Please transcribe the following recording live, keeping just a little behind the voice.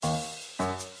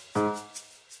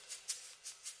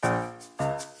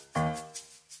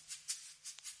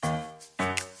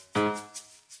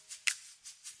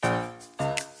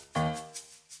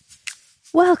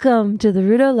Welcome to the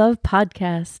Rudo Love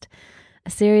Podcast, a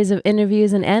series of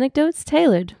interviews and anecdotes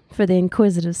tailored for the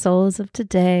inquisitive souls of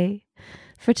today.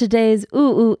 For today's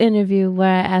ooh interview, where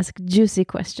I ask juicy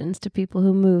questions to people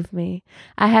who move me,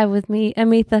 I have with me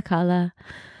Amita Kala.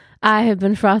 I have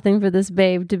been frothing for this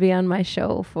babe to be on my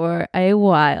show for a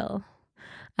while.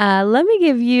 Let me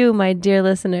give you, my dear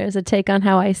listeners, a take on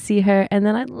how I see her, and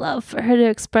then I'd love for her to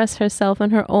express herself in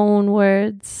her own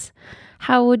words.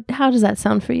 How does that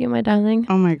sound for you, my darling?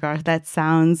 Oh my gosh, that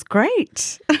sounds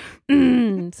great.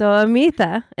 So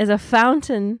Amita is a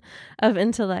fountain of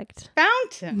intellect.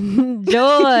 Fountain.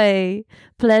 Joy,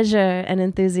 pleasure, and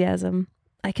enthusiasm.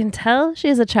 I can tell she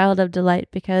is a child of delight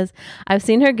because I've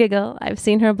seen her giggle. I've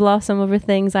seen her blossom over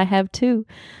things I have too.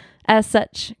 As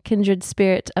such, kindred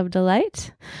spirit of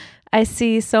delight, I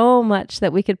see so much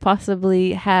that we could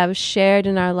possibly have shared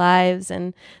in our lives.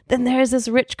 And then there's this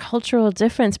rich cultural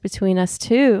difference between us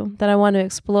too that I want to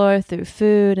explore through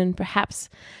food and perhaps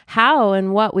how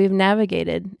and what we've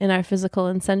navigated in our physical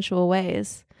and sensual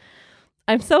ways.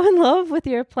 I'm so in love with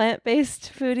your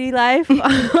plant-based foodie life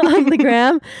on the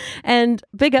gram, and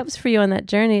big ups for you on that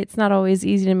journey. It's not always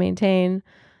easy to maintain.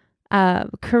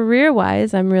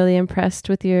 Career-wise, I'm really impressed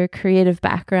with your creative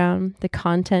background, the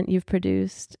content you've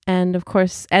produced, and of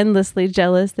course, endlessly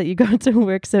jealous that you got to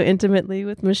work so intimately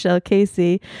with Michelle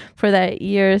Casey for that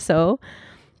year or so.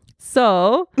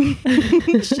 So,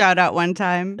 shout out one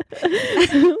time.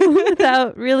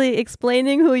 Without really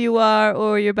explaining who you are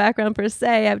or your background per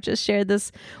se, I've just shared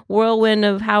this whirlwind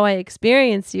of how I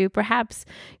experience you. Perhaps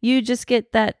you just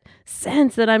get that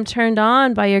sense that I'm turned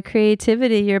on by your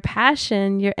creativity, your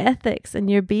passion, your ethics, and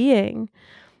your being.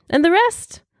 And the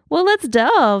rest, well, let's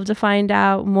delve to find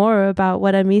out more about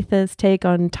what Amita's take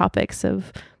on topics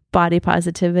of body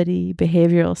positivity,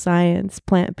 behavioral science,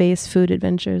 plant-based food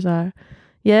adventures are.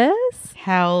 Yes?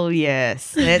 Hell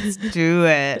yes. Let's do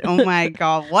it. Oh my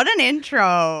God. What an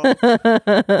intro.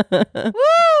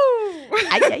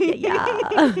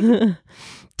 Woo!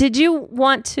 Did you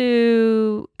want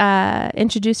to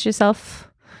introduce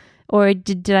yourself, or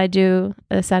did I do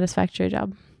a satisfactory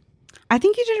job? I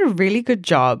think you did a really good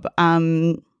job.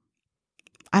 I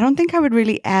don't think I would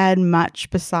really add much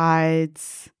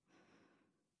besides...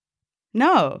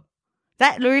 No.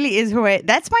 That really is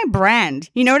that's my brand.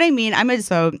 You know what I mean? I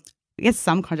guess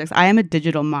some context, I am a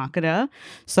digital marketer.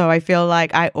 So I feel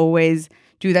like I always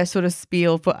do that sort of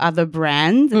spiel for other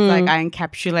brands. It's like I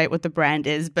encapsulate what the brand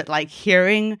is, but like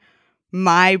hearing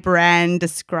my brand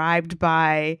described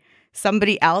by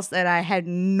somebody else that I had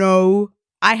no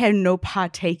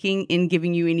partaking in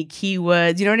giving you any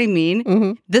keywords. You know what I mean?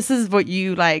 Mm-hmm. This is what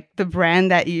you like, the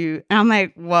brand that you, and I'm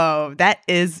like, whoa, that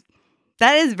is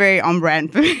very on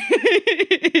brand for me.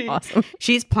 Awesome.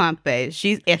 She's plant-based.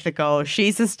 She's ethical.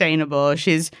 She's sustainable.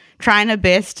 She's trying her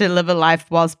best to live a life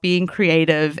whilst being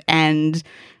creative. And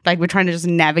like we're trying to just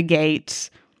navigate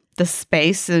the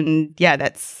space. And yeah,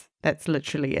 that's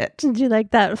literally it. Did you like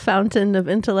that fountain of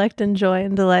intellect and joy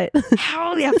and delight?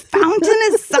 Hell yeah. Fountain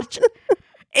is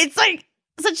it's like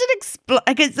such an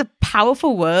it's a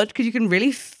powerful word because you can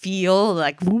really feel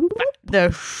like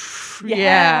the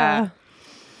yeah.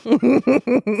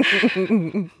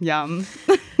 Yum.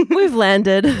 We've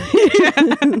landed.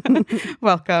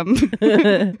 Welcome.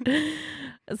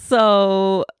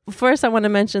 So first I want to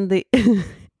mention the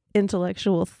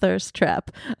intellectual thirst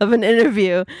trap of an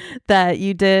interview that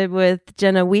you did with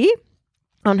Jenna Wee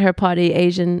on her potty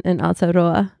Asian in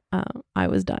Aotearoa. I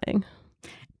was dying.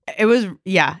 It was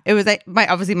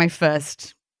like obviously my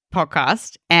first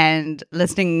podcast, and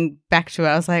listening back to it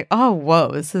I was like, oh whoa,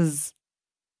 this is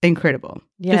incredible.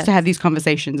 Yes. Just to have these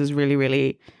conversations is really,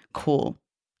 really cool.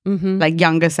 Mm-hmm. Like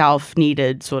younger self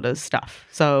needed sort of stuff.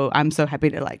 So I'm so happy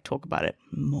to like talk about it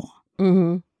more.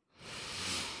 Mm-hmm.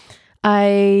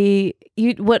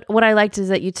 What I liked is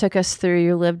that you took us through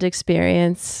your lived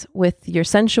experience with your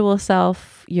sensual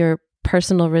self, your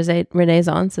personal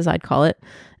renaissance, as I'd call it,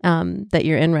 that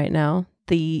you're in right now,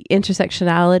 the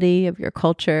intersectionality of your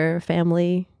culture,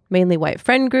 family, mainly white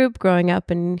friend group, growing up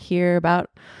and hear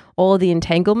about all the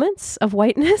entanglements of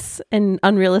whiteness and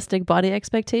unrealistic body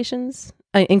expectations,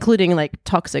 including like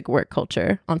toxic work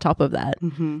culture on top of that,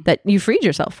 that you freed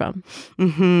yourself from.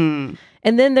 Mm-hmm.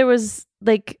 And then there was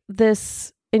like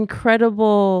this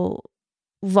incredible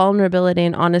vulnerability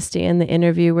and honesty in the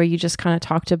interview where you just kind of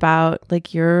talked about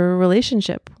like your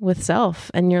relationship with self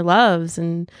and your loves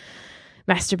and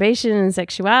masturbation and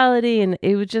sexuality. And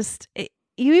it was just...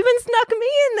 You even snuck me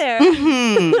in there.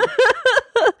 Mm-hmm.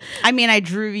 I mean, I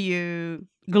drew you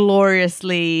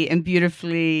gloriously and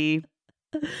beautifully.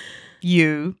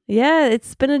 You. Yeah,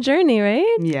 it's been a journey,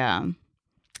 right? Yeah.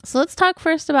 So let's talk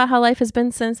first about how life has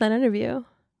been since that interview.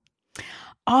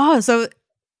 Oh, so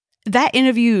that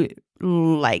interview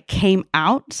like came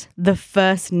out the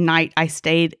first night I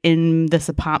stayed in this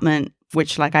apartment,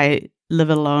 which like I live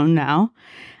alone now.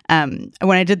 When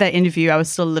I did that interview, I was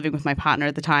still living with my partner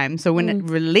at the time. So when it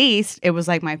released, it was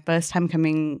like my first time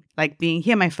coming, like being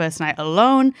here, my first night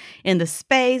alone in the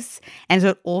space. And so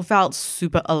it all felt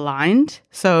super aligned.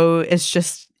 So it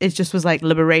just was like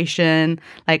liberation,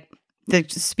 like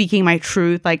speaking my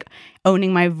truth, like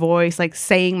owning my voice, like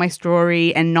saying my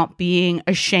story and not being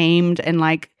ashamed. And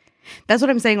like, that's what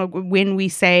I'm saying. Like, when we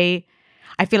say,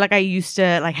 I feel like I used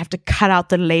to like have to cut out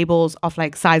the labels of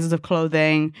like sizes of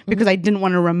clothing because I didn't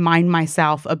want to remind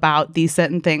myself about these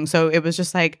certain things. So it was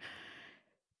just like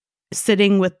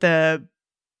sitting with the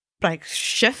like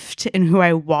shift in who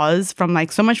I was from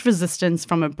like so much resistance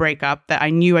from a breakup that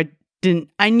I knew I didn't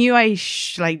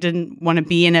want to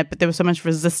be in it, but there was so much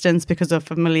resistance because of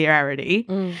familiarity.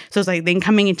 So it's like then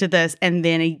coming into this and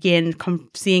then again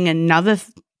seeing another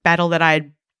battle that I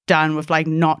had done with like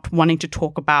not wanting to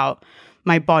talk about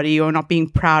my body or not being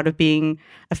proud of being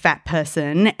a fat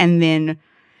person, and then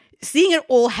seeing it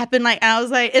all happen, like, and I was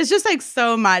like, it's just like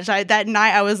so much. That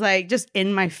night I was like just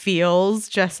in my feels,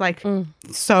 just like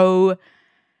so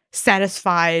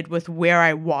satisfied with where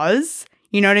I was,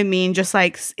 you know what I mean? Just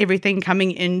like everything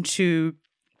coming into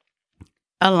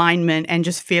alignment and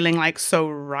just feeling like so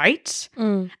right.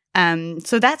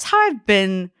 So that's how I've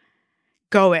been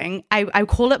going. I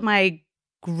call it my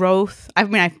growth. I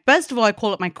mean, first of all, I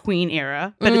call it my queen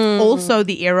era, but it's also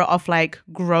the era of like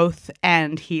growth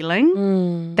and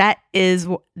healing. That is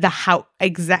how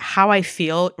I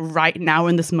feel right now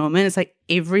in this moment. It's like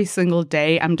every single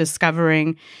day I'm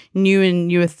discovering new and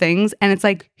newer things, and it's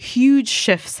like huge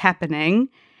shifts happening,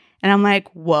 and I'm like,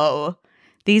 whoa,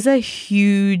 these are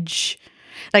huge.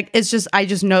 Like, it's just, I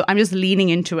just know I'm just leaning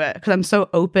into it because I'm so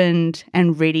opened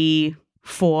and ready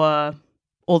for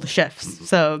all the shifts.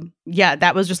 So yeah,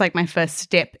 that was just like my first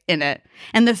step in it.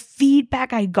 And the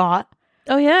feedback I got.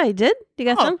 Oh yeah, I did? You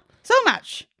got some? So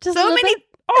much. Just so many.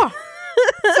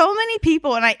 So many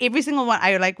people. And every single one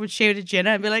I like would share to Jenna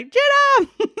and be like,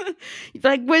 Jenna!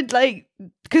 Like, we're like,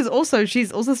 because also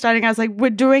she's also starting out like, we're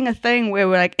doing a thing where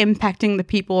we're like impacting the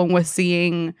people and we're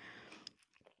seeing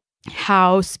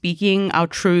how speaking our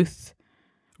truth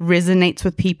resonates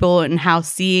with people and how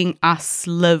seeing us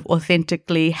live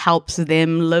authentically helps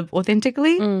them live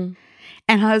authentically. And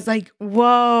I was like,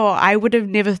 whoa, I would have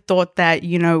never thought that,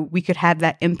 you know, we could have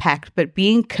that impact. But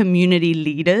being community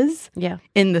leaders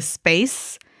in the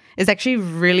space is actually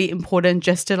really important,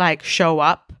 just to like show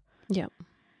up. Yeah.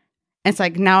 It's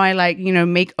like now I like, you know,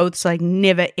 make oaths to like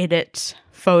never edit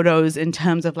photos in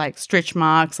terms of like stretch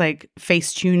marks, like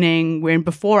face tuning, when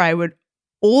before I would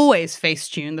always face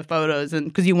tune the photos, and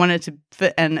because you want it to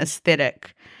fit an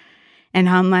aesthetic. And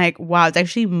I'm like, wow, it's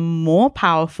actually more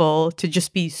powerful to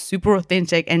just be super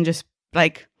authentic and just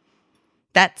like,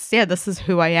 this is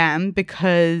who I am.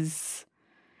 Because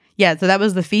so that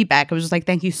was the feedback. It was just like,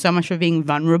 thank you so much for being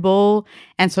vulnerable.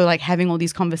 And so like having all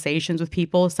these conversations with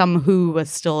people, some who are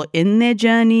still in their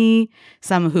journey,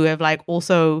 some who have like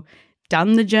also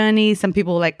done the journey, some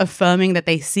people like affirming that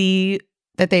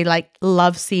they like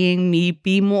love seeing me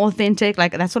be more authentic.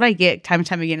 Like, that's what I get time and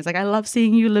time again. It's like, I love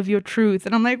seeing you live your truth.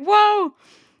 And I'm like, whoa,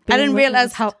 I didn't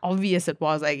realize how obvious it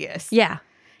was, I guess. Yeah.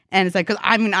 And it's like, because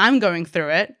I mean, I'm going through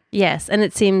it. Yes. And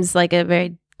it seems like a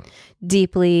very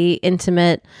deeply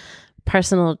intimate,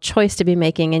 personal choice to be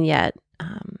making. And yet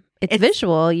it's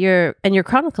visual. You're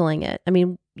chronicling it. I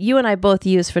mean, you and I both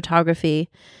use photography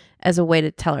as a way to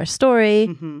tell our story.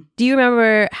 Do you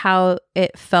remember how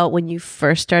it felt when you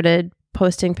first started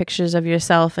posting pictures of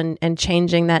yourself and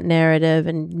changing that narrative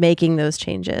and making those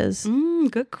changes?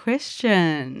 Good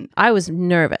question. I was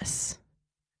nervous.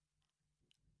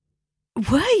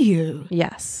 Were you?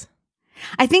 Yes.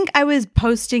 I think I was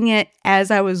posting it as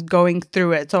I was going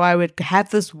through it. So I would have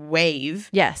this wave.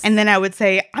 Yes. And then I would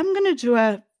say, I'm going to do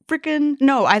a freaking...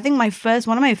 No, I think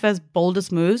one of my first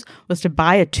boldest moves was to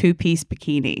buy a 2-piece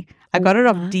bikini. I got it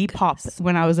off Depop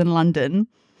when I was in London.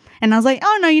 And I was like,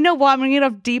 oh, no, you know what? I'm going to get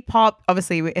off Depop.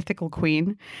 Obviously, we're ethical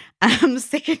queen.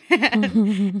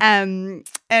 Secondhand. And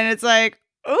it's like,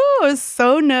 oh, it was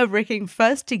so nerve-wracking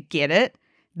first to get it,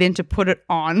 then to put it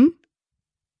on,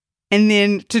 and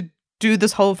then to do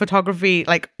this whole photography,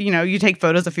 like, you know, you take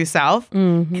photos of yourself,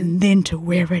 and then to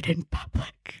wear it in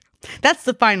public. That's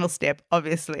the final step,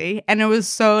 obviously. And it was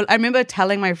so, I remember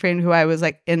telling my friend who I was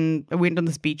like I went on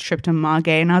this beach trip to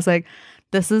Margay, and I was like,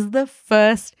 this is the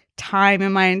first time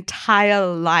in my entire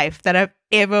life that I've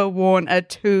ever worn a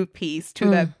 2-piece to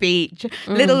the beach,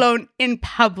 let alone in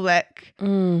public.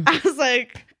 I was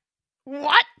like,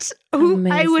 What? Who?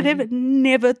 I would Amazing. have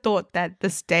never thought that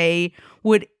this day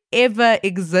would ever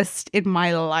exist in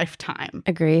my lifetime.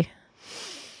 Agree.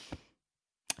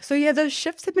 So yeah, those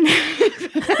shifts have been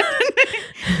happening.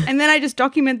 And then I just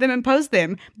document them and post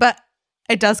them. But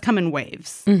it does come in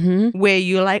waves where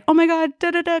you're like, oh my God,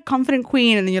 confident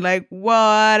queen. And then you're like,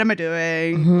 what am I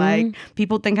doing? Like,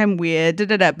 people think I'm weird,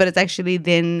 But it's actually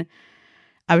then,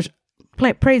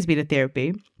 praise be to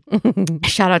therapy.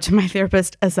 Shout out to my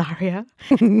therapist, Azaria.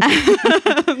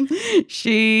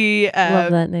 She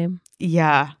Love that name.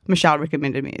 Yeah, Michelle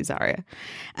recommended me Azaria.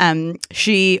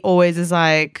 She always is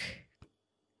like,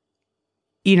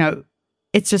 you know,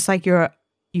 it's just like you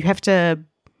have to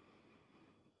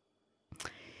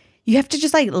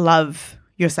just like love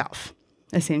yourself,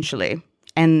 essentially.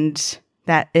 And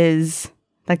that is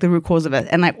like the root cause of it.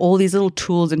 And like all these little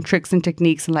tools and tricks and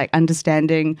techniques and like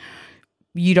understanding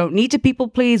you don't need to people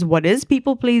please. What is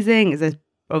people pleasing? Is it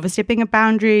overstepping a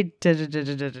boundary?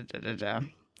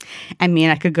 I mean,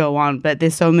 I could go on, but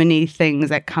there's so many things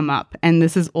that come up. And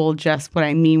this is all just what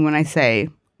I mean when I say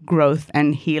growth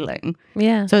and healing.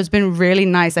 Yeah. So it's been really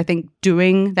nice, I think,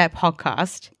 doing that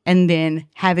podcast and then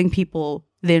having people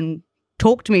then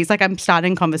talk to me. It's like I'm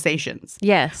starting conversations.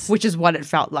 Yes. Which is what it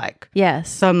felt like. Yes.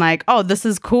 So I'm like, oh, this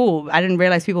is cool. I didn't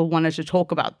realize people wanted to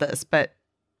talk about this, but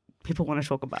people want to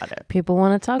talk about it. People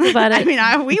want to talk about it. I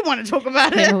mean, we want to talk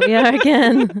about it. Here we are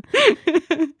again.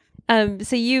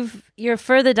 So you're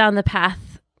further down the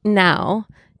path now.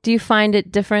 Do you find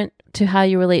it different to how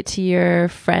you relate to your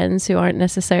friends who aren't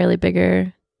necessarily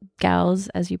bigger gals,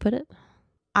 as you put it?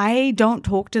 I don't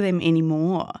talk to them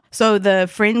anymore. So the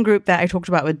friend group that I talked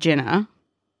about with Jenna,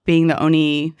 being the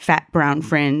only fat brown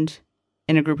friend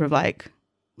in a group of like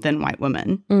thin white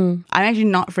women, I'm actually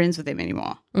not friends with them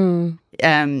anymore.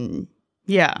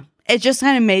 Yeah. It just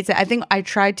kind of made sense. I think I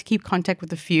tried to keep contact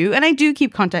with a few, and I do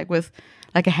keep contact with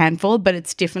like a handful, but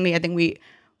it's definitely, I think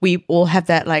we all have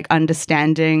that like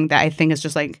understanding that I think is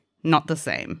just like not the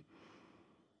same.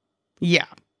 Yeah.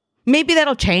 Maybe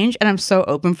that'll change, and I'm so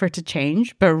open for it to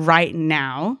change. But right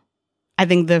now, I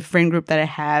think the friend group that I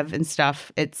have and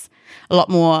stuff, it's a lot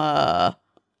more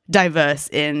diverse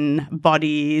in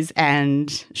bodies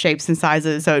and shapes and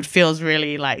sizes. So it feels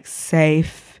really like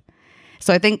safe.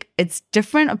 So I think it's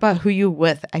different about who you're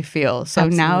with, I feel. So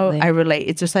Absolutely. Now I relate.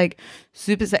 It's just like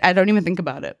super, I don't even think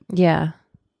about it. Yeah.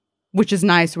 Which is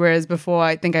nice. Whereas before,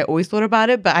 I think I always thought about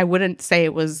it, but I wouldn't say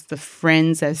it was the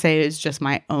friends. I'd say it's just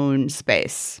my own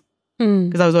space.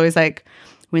 Because I was always like,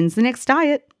 when's the next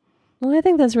diet? Well, I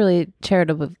think that's really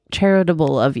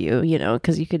charitable of you, you know,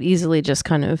 because you could easily just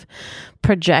kind of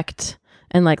project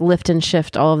and like lift and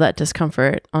shift all of that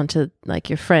discomfort onto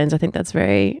like your friends. I think that's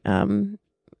very,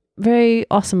 very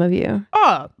awesome of you.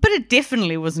 Oh, but it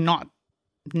definitely was not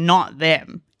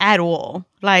them at all.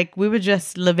 Like we were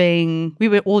just living, we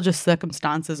were all just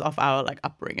circumstances of our like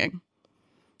upbringing.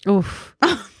 Oof.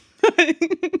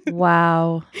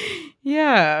 Wow.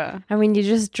 Yeah. I mean, you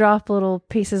just drop little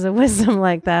pieces of wisdom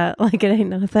like that, like it ain't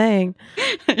no thing.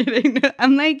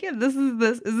 I'm like, yeah, isn't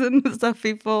the stuff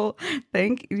people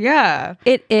think? Yeah.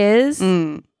 It is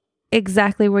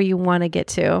exactly where you want to get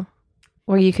to,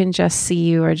 where you can just see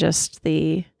you are just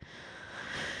the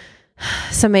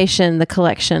summation, the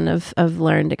collection of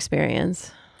learned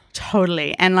experience.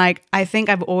 Totally. And like, I think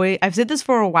I've said this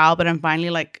for a while, but I'm finally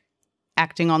like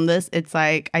acting on this. It's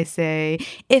like I say,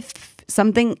 if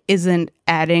something isn't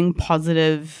adding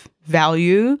positive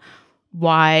value,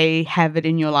 why have it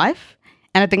in your life?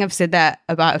 And I think I've said that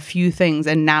about a few things,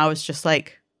 and now it's just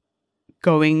like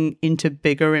going into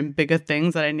bigger and bigger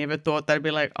things that I never thought that I'd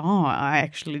be like, oh, I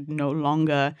actually no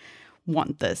longer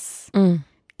want this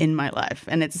in my life.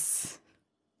 And it's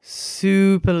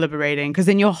super liberating because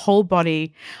then your whole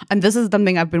body, and this is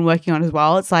something I've been working on as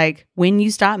well, it's like when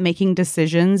you start making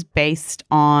decisions based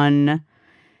on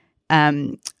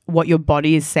what your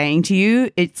body is saying to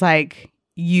you, it's like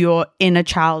your inner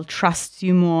child trusts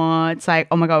you more. It's like,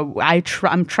 oh my God,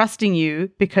 I'm trusting you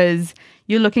because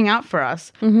you're looking out for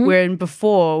us. Wherein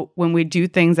before, when we do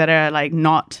things that are like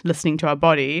not listening to our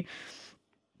body,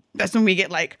 that's when we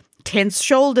get like tense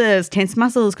shoulders, tense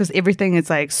muscles, because everything is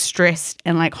like stressed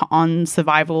and like on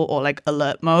survival or like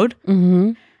alert mode.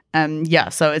 Yeah,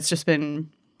 so it's just been,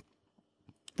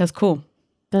 that's cool.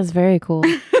 That's very cool.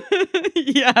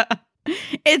 Yeah.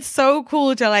 It's so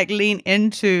cool to like lean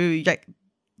into like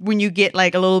when you get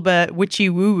like a little bit witchy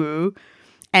woo woo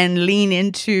and lean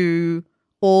into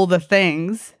all the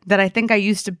things that I think I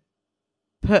used to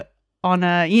put on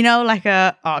a, you know, like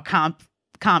a, oh,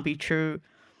 can't be true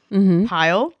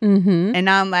pile. And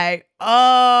now I'm like,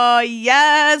 oh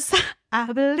yes,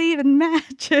 I believe in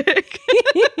magic.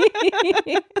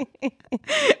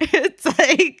 It's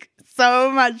like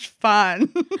so much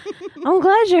fun. I'm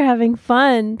glad you're having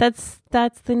fun. That's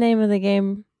the name of the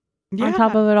game. Yeah. On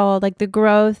top of it all, like the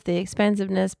growth, the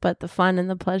expansiveness, but the fun and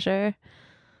the pleasure.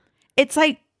 It's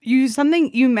like you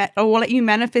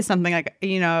manifest something, like,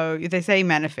 you know, they say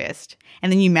manifest,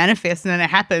 and then you manifest and then it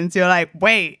happens. You're like,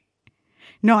 wait,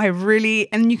 no,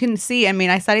 and you can see, I mean,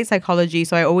 I studied psychology,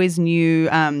 so I always knew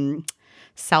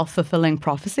self-fulfilling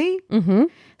prophecy. Mm-hmm.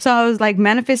 So I was like,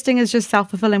 manifesting is just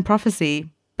self-fulfilling prophecy,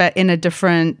 but in a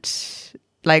different,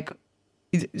 like,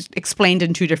 explained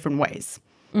in two different ways.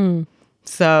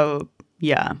 So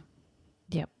yeah.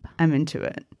 Yep. I'm into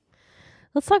it.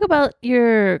 Let's talk about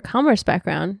your commerce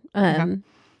background. Okay.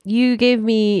 You gave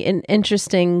me an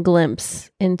interesting glimpse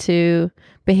into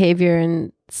behavior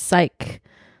and psych,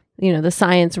 you know, the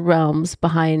science realms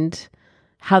behind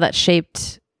how that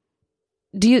shaped.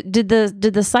 Did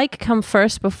the psych come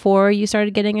first before you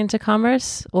started getting into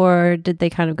commerce, or did they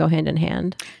kind of go hand in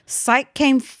hand? Psych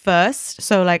came first,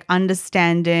 so like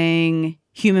understanding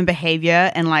human behavior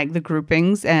and like the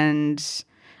groupings and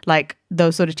like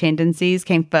those sort of tendencies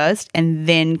came first, and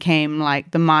then came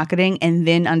like the marketing, and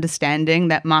then understanding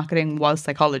that marketing was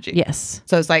psychology. Yes.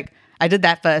 So it's like I did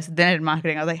that first, then I did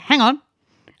marketing. I was like, hang on,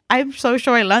 I'm so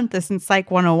sure I learned this in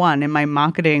Psych 101 in my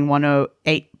marketing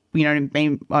 108, you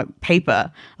know,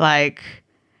 paper. Like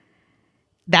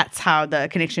that's how the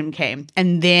connection came.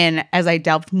 And then as I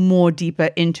delved more deeper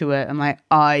into it, I'm like,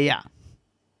 oh yeah,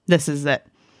 this is it.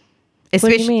 What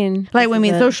do you mean? Like when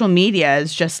social media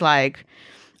is just like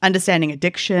understanding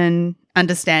addiction,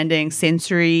 understanding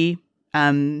sensory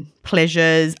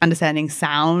pleasures, understanding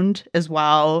sound as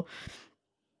well,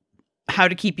 how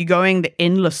to keep you going, the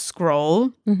endless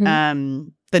scroll,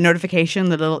 the notification,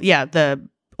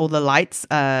 all the lights.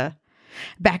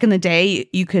 Back in the day,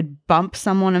 you could bump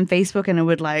someone on Facebook and it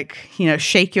would like, you know,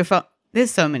 shake your phone.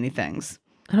 There's so many things.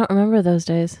 I don't remember those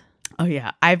days. Oh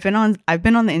yeah, I've been on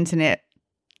the internet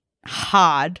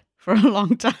hard for a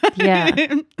long time.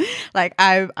 Yeah. Like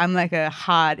I'm like a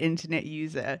hard internet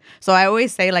user. So I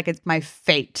always say like it's my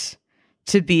fate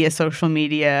to be a social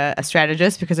media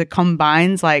strategist, because it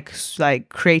combines like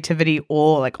creativity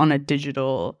all like on a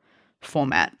digital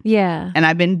format. Yeah. And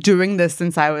I've been doing this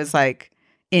since I was like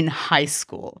in high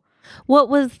school. What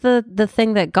was the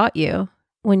thing that got you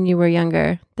when you were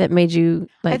younger that made you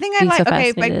like? I think be I like so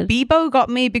like fascinated? Bebo got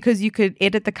me because you could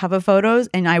edit the cover photos,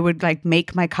 and I would like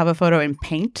make my cover photo in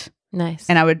Paint. Nice.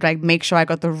 And I would like make sure I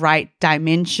got the right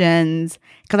dimensions,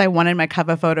 because I wanted my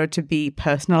cover photo to be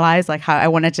personalized, like how I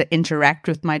wanted to interact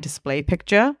with my display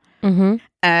picture. Mm-hmm.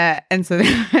 And so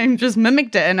I just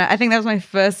mimicked it. And I think that was my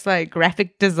first like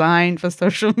graphic design for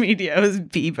social media was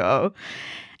Bebo.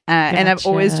 And I've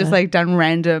always just like done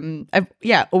random,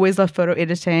 always loved photo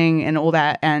editing and all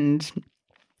that. And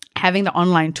having the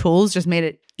online tools just made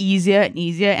it easier and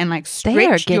easier, and like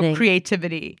stretched your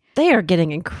creativity. They are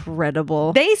getting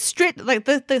incredible. They stretch like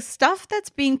the stuff that's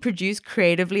being produced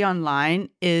creatively online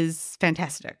is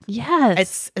fantastic. Yes.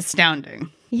 It's astounding.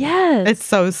 Yes. It's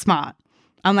so smart.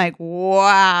 I'm like,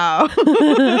 wow.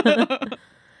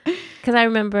 Because I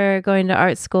remember going to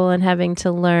art school and having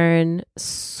to learn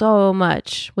so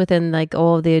much within like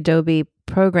all of the Adobe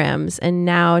programs, and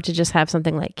now to just have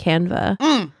something like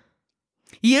Canva.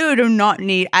 You do not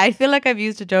need. I feel like I've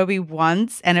used Adobe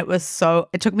once, and it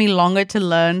took me longer to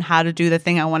learn how to do the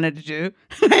thing I wanted to do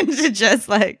than to just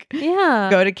like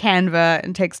go to Canva,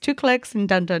 and takes 2 clicks and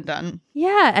done.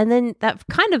 Yeah, and then that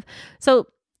kind of, so,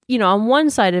 you know, on one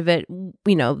side of it,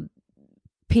 you know,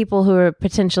 people who are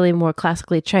potentially more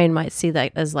classically trained might see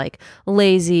that as like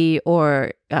lazy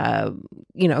or,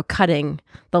 you know, cutting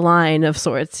the line of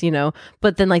sorts, you know.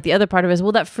 But then like the other part of it is,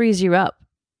 well, that frees you up.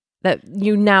 That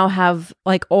you now have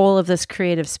like all of this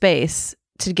creative space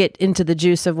to get into the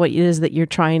juice of what it is that you're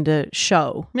trying to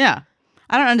show. Yeah.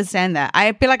 I don't understand that.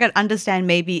 I feel like I'd understand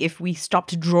maybe if we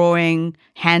stopped drawing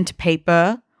hand to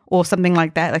paper or something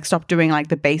like that, like stop doing like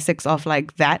the basics of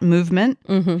like that movement.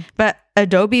 Mm-hmm. But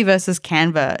Adobe versus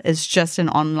Canva is just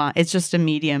it's just a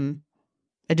medium,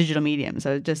 a digital medium.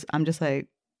 So I'm just like,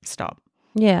 stop.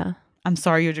 Yeah. I'm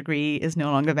sorry your degree is no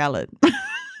longer valid.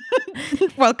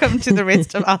 Welcome to the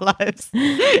rest of our lives.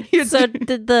 So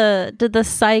did the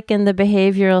psych and the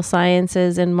behavioral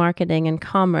sciences and marketing and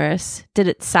commerce, did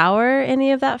it sour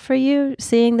any of that for you,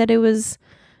 seeing that it was,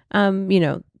 you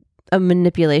know, a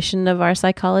manipulation of our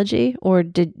psychology? Or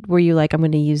were you like, I'm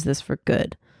going to use this for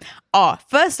good? Oh,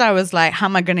 first I was like, how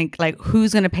am I going to, like,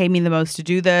 who's going to pay me the most to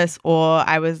do this? Or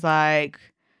I was like,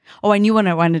 I knew when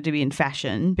I wanted to be in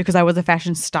fashion, because I was a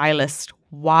fashion stylist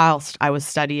whilst I was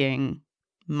studying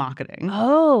marketing.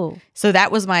 Oh, So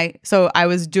that was my, so I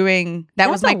was doing, that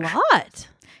was my, a lot.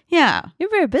 yeah, You're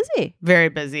very busy. very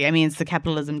busy. I mean, it's the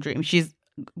capitalism dream. She's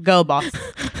girl boss.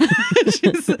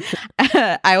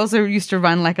 I also used to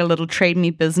run like a little trade me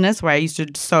business where I used to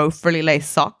sew frilly lace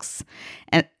socks.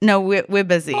 And no, we're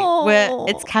busy.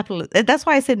 It's capitalist. That's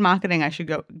why I said marketing. I should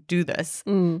go do this.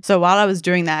 So while I was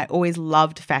doing that, I always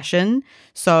loved fashion.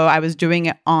 So I was doing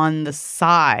it on the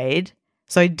side.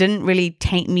 So it didn't really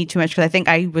taint me too much because I think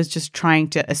I was just trying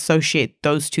to associate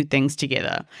those two things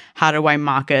together. How do I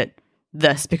market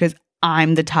this? Because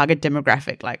I'm the target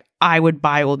demographic. Like I would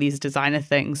buy all these designer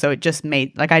things. So it just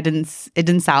made like it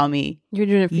didn't sell me. You're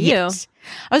doing it for you.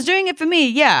 I was doing it for me.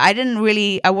 Yeah. I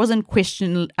wasn't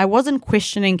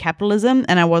questioning capitalism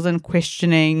and I wasn't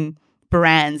questioning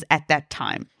brands at that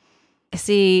time.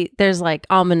 See, there's like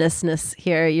ominousness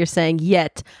here. You're saying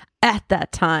yet at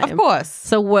that time. Of course.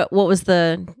 So what was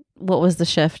the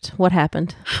shift? What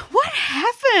happened? What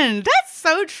happened? That's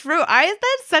so true.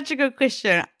 That's such a good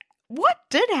question. What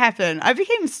did happen? I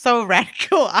became so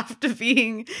radical after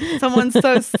being someone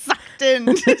so sucked in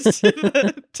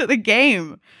to the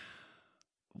game.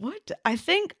 What? I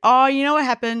think, you know what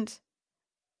happened?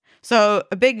 So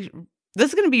this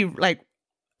is going to be like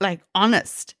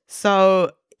honest.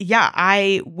 So yeah,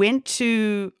 it was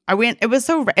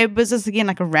just again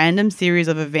like a random series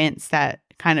of events that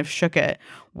kind of shook it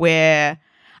where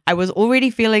I was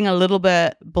already feeling a little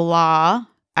bit blah.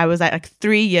 I was like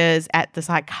 3 years at this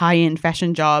like high-end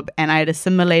fashion job and I had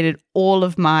assimilated all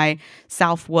of my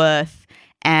self-worth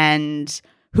and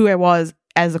who I was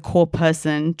as a core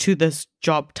person to this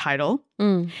job title.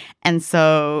 And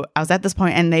so I was at this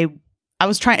point and it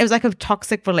was like a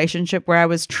toxic relationship where I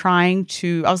was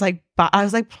like,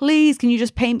 please, can you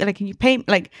just pay me? Like, can you pay me?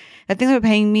 Like, I think they were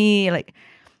paying me like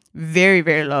very,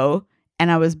 very low. And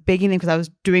I was begging them because I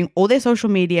was doing all their social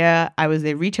media. I was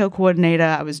their retail coordinator.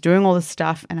 I was doing all this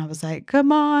stuff. And I was like,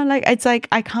 come on. Like, it's like,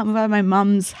 I can't move out of my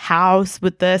mom's house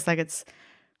with this. Like, it's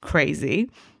crazy.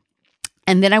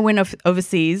 And then I went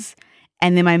overseas.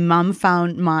 And then my mom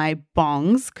found my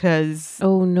bongs because...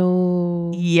 Oh,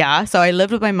 no. Yeah. So I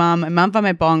lived with my mom. My mom found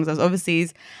my bongs. I was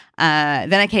overseas.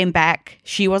 Then I came back.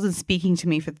 She wasn't speaking to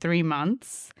me for 3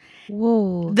 months.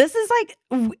 Whoa. This is like...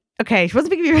 Okay, she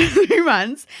wasn't speaking to me for 3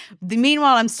 months.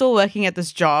 Meanwhile, I'm still working at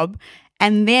this job.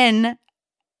 And then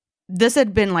this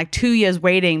had been like 2 years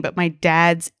waiting, but my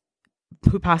dad's,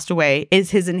 who passed away,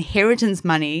 his inheritance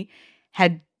money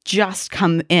had just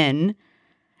come in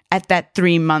at that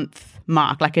 3 month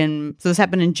mark. So this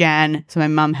happened in Jan. So my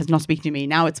mum has not spoken to me.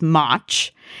 Now it's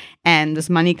March and this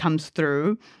money comes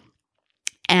through.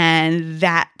 And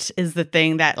that is the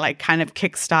thing that like kind of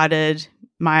kickstarted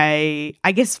my,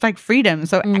 I guess, like freedom.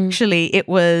 So actually it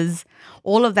was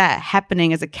all of that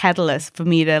happening as a catalyst for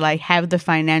me to like have the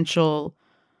financial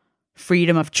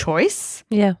freedom of choice.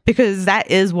 Yeah. Because that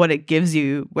is what it gives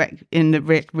you in the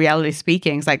reality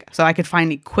speaking. It's like, so I could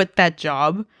finally quit that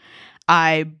job.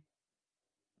 I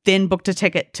then booked a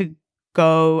ticket to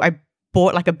go, I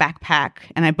bought like a backpack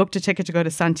and I booked a ticket to go to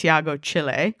Santiago,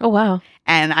 Chile. Oh, wow.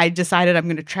 And I decided I'm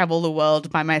going to travel the world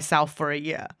by myself for a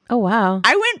year. Oh, wow.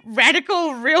 I went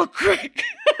radical real quick.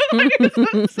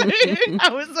 I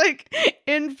was like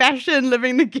in fashion,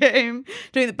 living the game,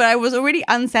 but I was already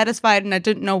unsatisfied and I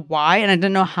didn't know why and I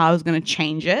didn't know how I was going to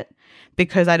change it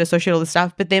because I'd associate all the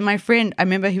stuff. But then my friend, I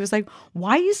remember he was like,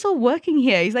 why are you still working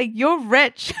here? He's like, you're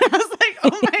rich. I was like,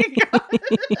 oh my God.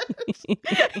 Yeah.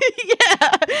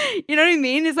 You know what I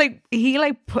mean? It's like,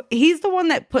 he's the one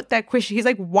that put that question. He's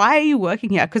like, why are you working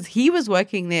here? Because he was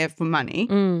working there for money.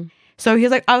 So he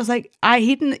was like,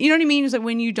 he didn't, you know what I mean? It's like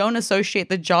when you don't associate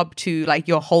the job to like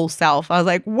your whole self. I was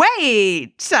like,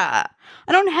 wait, I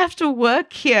don't have to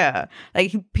work here.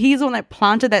 Like he's the one that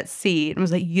planted that seed and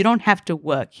was like, you don't have to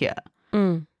work here.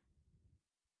 I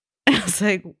was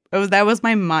like, that was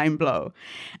my mind blow.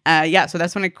 Yeah, so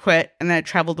that's when I quit and then I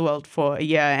traveled the world for a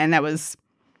year and that was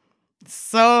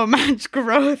so much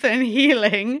growth and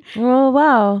healing. Oh,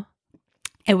 wow.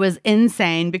 It was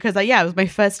insane because it was my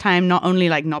first time not only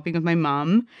like not being with my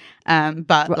mom,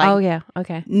 but like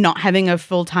not having a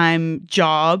full-time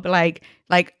job. Like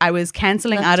I was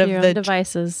canceling out of the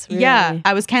devices. Really. Yeah,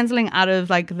 I was canceling out of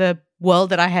like the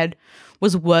world that I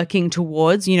was working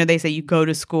towards. You know, they say you go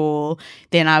to school.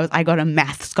 Then I got a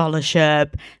math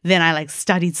scholarship. Then I like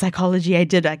studied psychology. I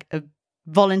did like a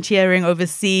volunteering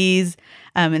overseas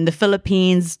in the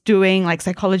Philippines doing like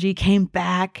psychology, came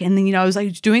back and then I was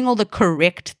like doing all the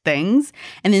correct things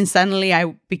and then suddenly I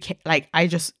became like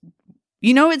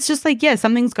it's just like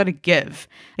something's got to give.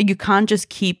 Like you can't just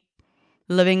keep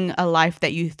living a life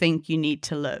that you think you need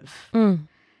to live.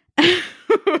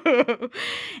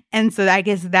 And so I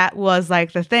guess that was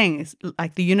like the thing. It's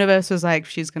like the universe was like,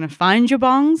 she's going to find your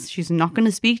bongs. She's not going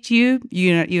to speak to you.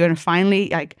 You're going to finally,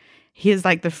 like, here's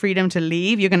like the freedom to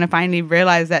leave. You're going to finally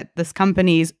realize that this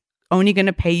company is only going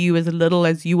to pay you as little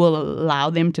as you will allow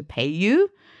them to pay you.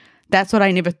 That's what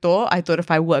I never thought. I thought if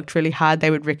I worked really hard,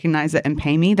 they would recognize it and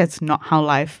pay me. That's not how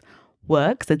life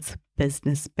works. It's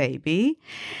business, baby.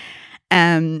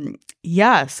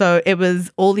 Yeah, so it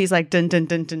was all these like dun dun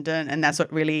dun dun dun, and that's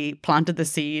what really planted the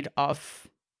seed of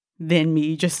then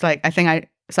me just like, I think I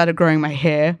started growing my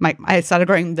hair. I started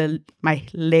growing my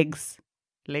legs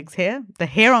hair, the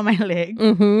hair on my leg.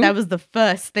 Mm-hmm. That was the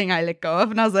first thing I let go of,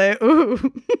 and I was like,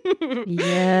 ooh,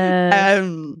 yeah.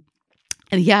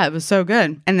 And yeah, it was so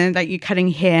good. And then like you cutting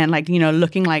hair and like, you know,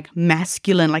 looking like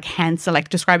masculine, like handsome, like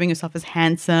describing yourself as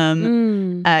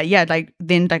handsome. Yeah, like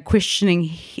then like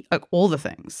questioning like all the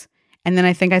things. And then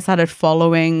I think I started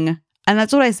following, and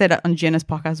that's what I said on Jenna's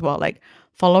podcast as well, like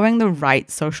following the right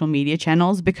social media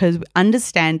channels, because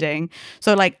understanding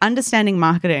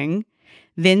marketing,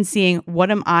 then seeing what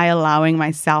am I allowing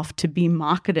myself to be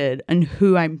marketed and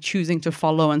who I'm choosing to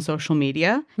follow on social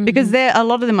media, because a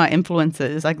lot of them are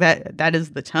influencers, like that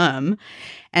is the term.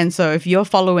 And so if you're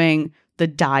following the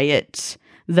diet,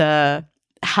 the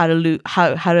how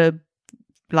to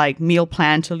like meal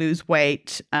plan to lose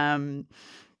weight,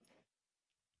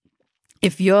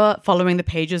 if you're following the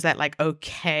pages that like this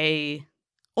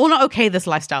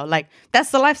lifestyle, like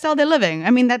that's the lifestyle they're living. I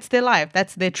mean, that's their life.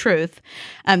 That's their truth.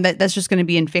 And that's just going to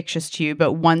be infectious to you.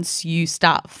 But once you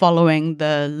start following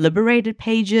the liberated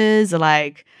pages,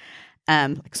 like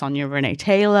Sonia Renee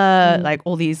Taylor, like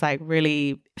all these like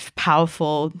really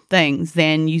powerful things,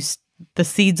 then the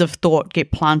seeds of thought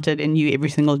get planted in you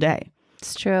every single day.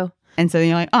 It's true. And so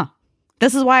you're like,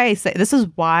 this is why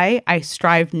I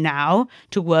strive now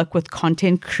to work with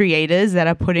content creators that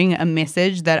are putting a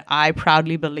message that I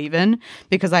proudly believe in,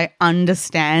 because I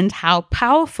understand how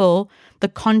powerful the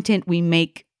content we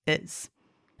make is.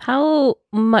 How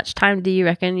much time do you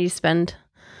reckon you spend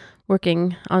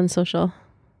working on social?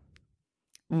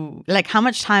 Ooh, like how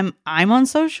much time I'm on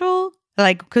social?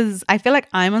 Like, because I feel like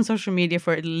I'm on social media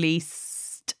for at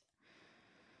least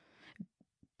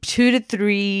 2 to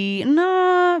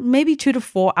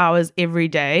 4 hours every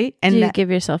day. And do you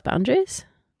give yourself boundaries?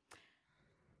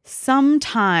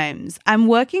 Sometimes. I'm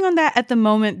working on that at the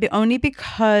moment, but only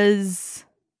because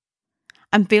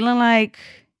I'm feeling like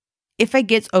if it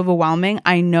gets overwhelming,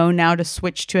 I know now to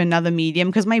switch to another medium,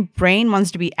 because my brain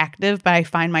wants to be active, but I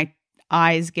find my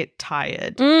eyes get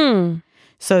tired.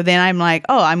 So then I'm like,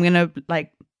 I'm going to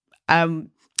like, I've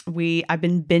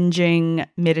been binging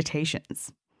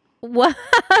meditations. Wow,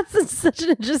 that's such an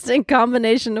interesting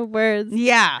combination of words.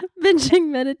 Yeah. Binging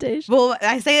meditation. Well,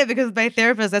 I say that because my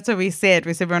therapist, that's what we said.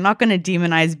 We said we're not going to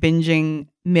demonize binging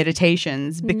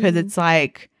meditations, because it's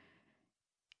like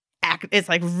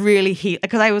really heat.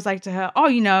 Because I was like to her,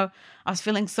 I was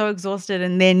feeling so exhausted.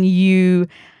 And then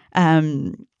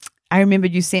I remember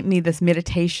you sent me this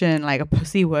meditation, like a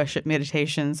pussy worship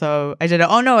meditation. So I did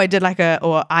actually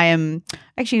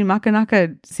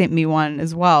Makanaka sent me one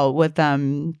as well with,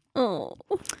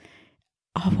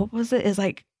 what was it? It's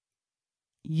like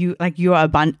your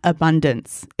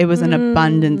abundance. It was an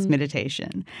abundance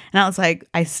meditation. And I was like,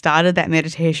 I started that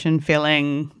meditation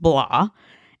feeling blah.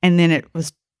 And then it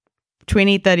was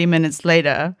 20-30 minutes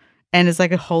later, and it's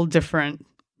like a whole different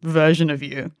version of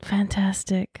you.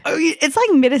 Fantastic. It's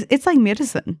like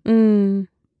medicine.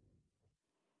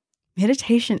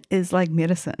 Meditation is like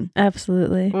medicine.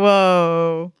 Absolutely.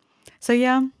 Whoa. So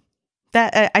yeah,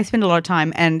 that I spend a lot of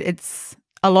time, and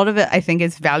a lot of it I think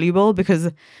is valuable, because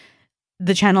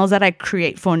the channels that I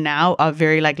create for now are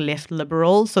very like left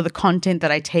liberal. So the content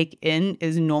that I take in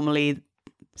is normally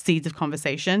seeds of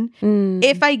conversation.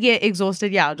 If I get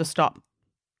exhausted, I'll just stop.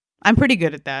 I'm pretty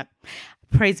good at that.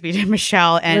 Praise be to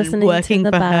Michelle and listening working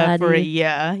for body. her for a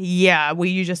year. Yeah, where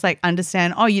you just like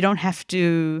understand, you don't have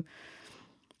to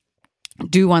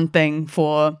do one thing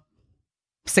for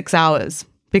 6 hours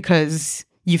because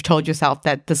you've told yourself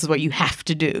that this is what you have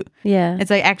to do. Yeah.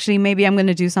 It's like, actually, maybe I'm going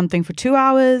to do something for 2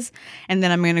 hours, and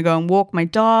then I'm going to go and walk my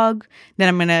dog. Then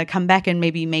I'm going to come back and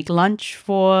maybe make lunch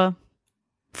for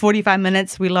 45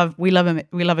 minutes. We love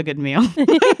a good meal.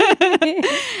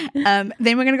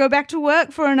 Then we're going to go back to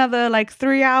work for another like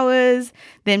 3 hours.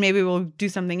 Then maybe we'll do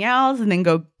something else and then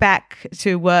go back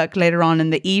to work later on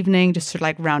in the evening just to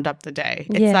like round up the day.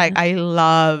 It's like, I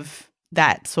love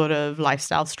that sort of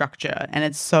lifestyle structure, and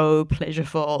it's so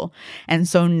pleasurable and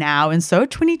so now and so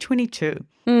 2022.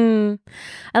 I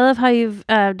love how you've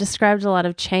described a lot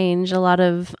of change, a lot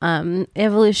of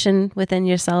evolution within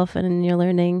yourself and in your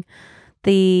learning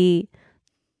the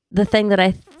thing that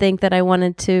I think that I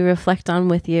wanted to reflect on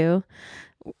with you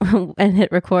and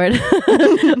hit record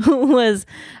was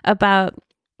about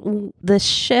the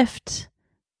shift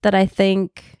that I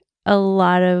think a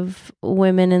lot of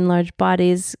women in large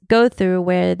bodies go through,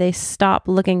 where they stop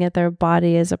looking at their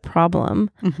body as a problem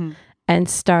and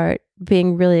start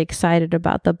being really excited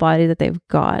about the body that they've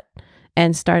got,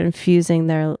 and start infusing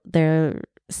their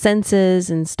senses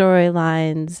and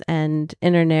storylines and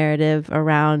inner narrative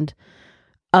around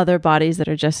other bodies that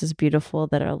are just as beautiful,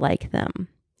 that are like them.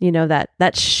 You know,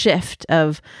 that shift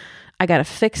of, I got to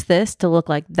fix this to look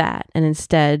like that, and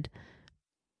instead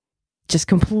just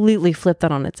completely flip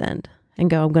that on its end and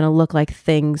go, I'm going to look like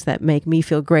things that make me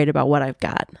feel great about what I've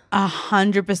got.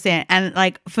 100%. And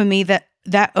like for me,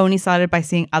 that only started by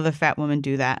seeing other fat women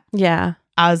do that. Yeah.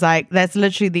 I was like, that's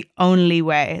literally the only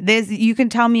way. You can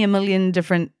tell me a million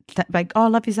different like, oh,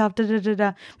 love yourself, da da da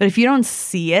da. But if you don't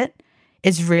see it,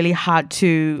 it's really hard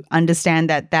to understand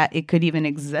that it could even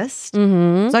exist.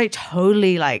 So I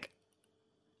totally like,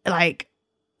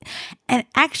 and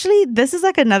actually this is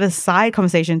like another side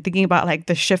conversation, thinking about like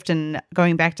the shift and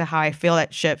going back to how I feel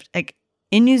that shift. Like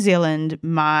in New Zealand,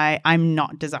 I'm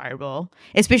not desirable,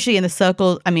 especially in the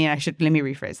circle. I mean, let me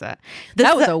rephrase that.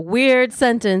 That was a weird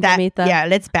sentence, Amita. Yeah,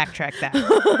 let's backtrack that.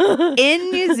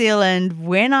 In New Zealand,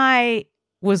 when I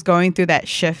was going through that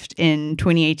shift in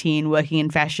 2018, working in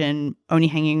fashion, only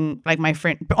hanging like my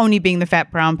friend, only being the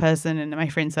fat brown person in my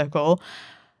friend circle,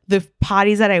 the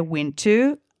parties that I went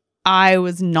to, I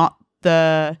was not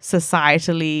the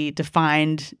societally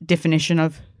defined definition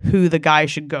of who the guy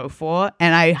should go for,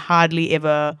 and I hardly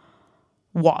ever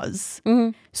was.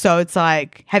 So it's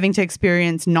like having to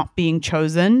experience not being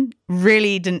chosen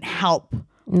really didn't help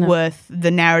with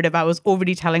the narrative I was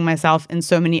already telling myself in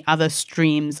so many other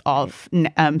streams of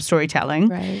storytelling.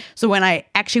 Right. So when I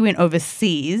actually went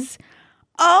overseas,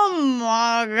 oh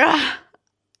my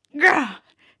God.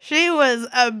 It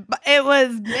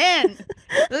was men,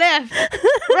 left,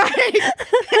 right.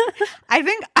 I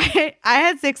think I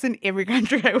had sex in every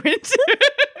country I went to.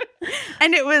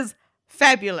 And it was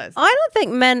fabulous. I don't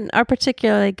think men are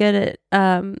particularly good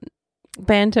at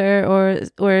banter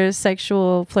or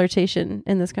sexual flirtation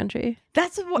in this country.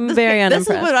 That's what unimpressed. This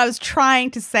is what I was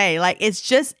trying to say. Like, it's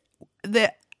just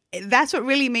that's what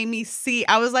really made me see.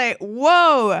 I was like,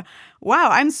 whoa, wow,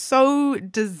 I'm so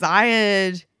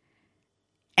desired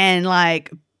and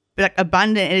like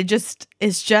abundant.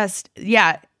 It's just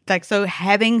yeah, like, so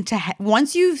having to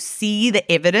once you see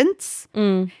the evidence,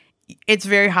 it's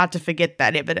very hard to forget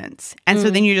that evidence, and so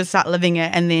then you just start living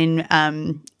it, and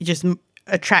then just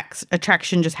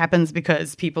attraction just happens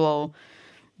because people.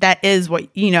 That is what,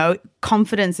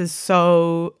 confidence is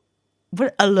so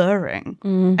alluring.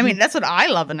 I mean, that's what I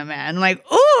love in a man. I'm like,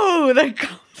 ooh, the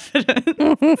confidence.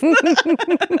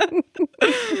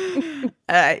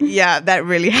 Yeah, that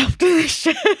really helped with the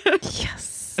shit.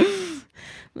 Yes.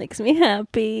 Makes me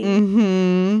happy.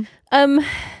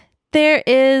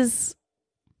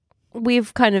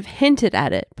 We've kind of hinted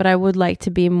at it, but I would like to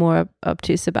be more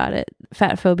obtuse about it.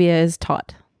 Fat phobia is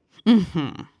taught.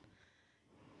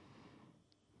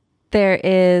 There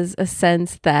is a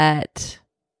sense that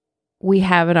we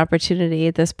have an opportunity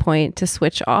at this point to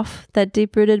switch off that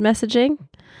deep-rooted messaging.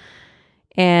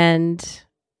 And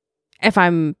if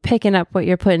I'm picking up what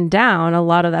you're putting down, a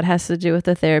lot of that has to do with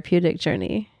the therapeutic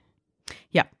journey.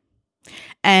 Yeah.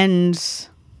 And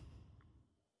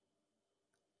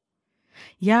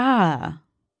yeah.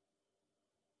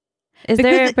 Is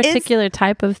there a particular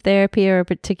type of therapy or a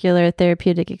particular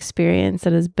therapeutic experience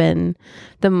that has been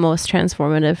the most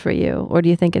transformative for you? Or do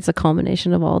you think it's a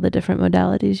culmination of all the different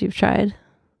modalities you've tried?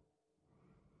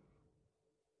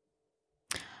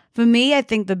 For me, I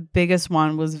think the biggest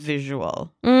one was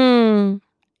visual.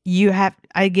 You have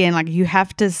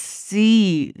to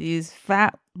see these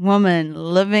fat women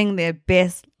living their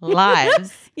best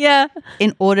lives. Yeah.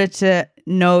 In order to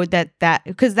know that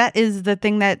because that is the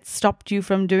thing that stopped you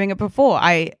from doing it before.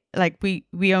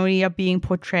 We only are being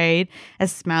portrayed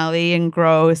as smelly and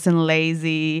gross and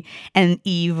lazy and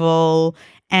evil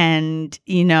and,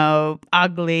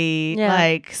 ugly.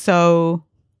 Yeah. So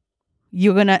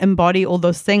you're going to embody all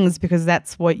those things because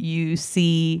that's what you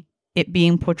see it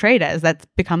being portrayed as. That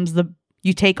becomes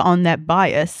you take on that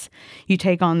bias, you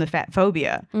take on the fat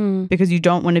phobia because you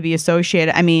don't want to be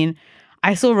associated. I mean,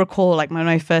 I still recall like one of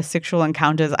my first sexual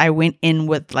encounters, I went in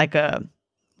with like a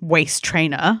waist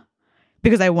trainer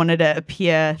because I wanted to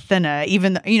appear thinner,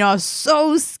 even though, I was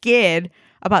so scared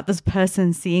about this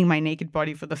person seeing my naked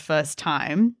body for the first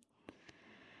time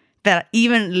that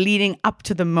even leading up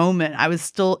to the moment, I was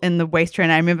still in the waist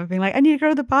trainer. I remember being like, I need to go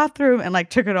to the bathroom, and like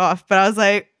took it off. But I was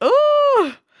like, ooh,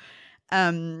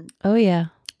 Oh yeah.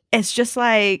 It's just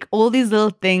like all these little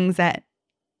things that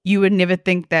you would never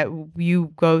think that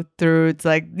you go through. It's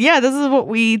like, yeah, this is what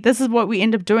we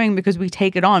end up doing because we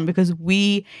take it on, because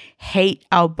we hate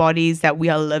our bodies that we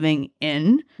are living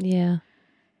in. Yeah.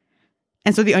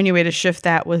 And so the only way to shift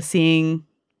that was seeing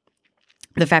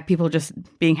the fat people just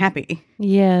being happy.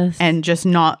 Yes. And just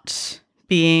not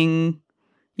being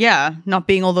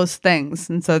all those things.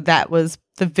 And so that was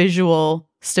the visual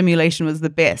stimulation was the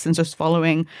best, and just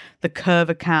following the curve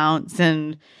accounts,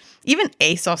 and even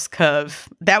ASOS Curve.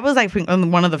 That was like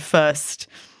one of the first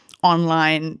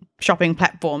online shopping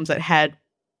platforms that had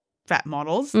fat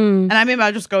models. And I remember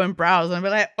I just go and browse and I'd be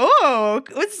like, oh,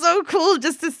 it's so cool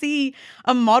just to see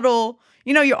a model.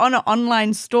 You know, you're on an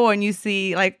online store and you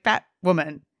see like fat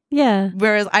woman. Yeah.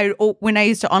 Whereas when I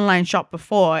used to online shop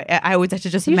before, I always had to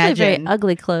just It's usually imagine very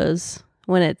ugly clothes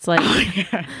when it's like,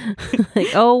 like,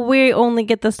 oh, we only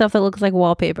get the stuff that looks like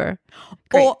wallpaper.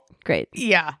 Great.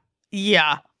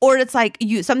 Yeah. Or it's like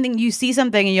you see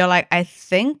something and you're like, I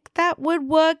think that would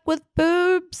work with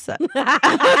boobs.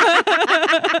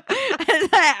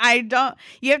 I don't.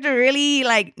 You have to really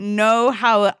like know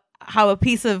how a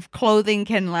piece of clothing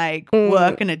can like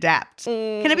work and adapt.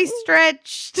 Can it be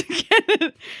stretched?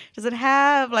 Does it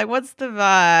have like, what's the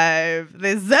vibe?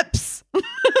 There's zips.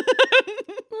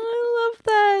 I love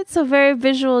that. It's a very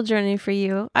visual journey for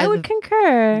you. I would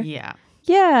concur. Yeah.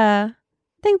 I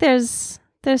think there's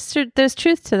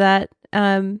truth to that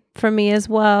for me as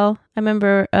well. I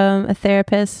remember a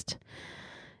therapist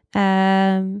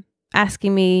asking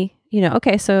me,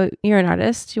 okay, so you're an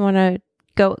artist. You want to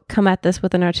come at this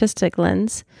with an artistic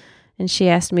lens. And she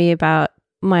asked me about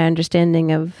my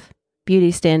understanding of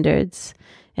beauty standards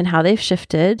and how they've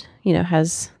shifted.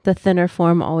 Has the thinner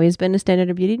form always been a standard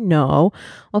of beauty? No.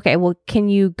 Okay, well, can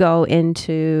you go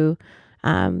into,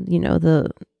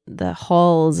 the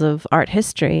halls of art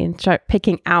history and start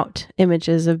picking out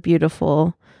images of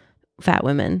beautiful fat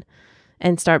women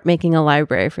and start making a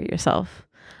library for yourself?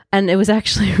 And it was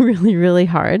actually really, really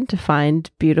hard to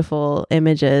find beautiful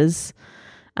images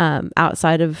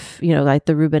outside of, like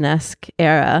the Rubenesque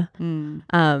era.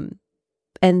 And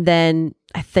then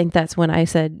I think that's when I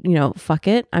said, fuck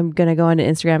it. I'm going to go onto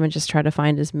Instagram and just try to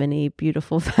find as many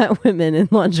beautiful fat women in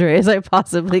lingerie as I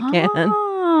possibly can.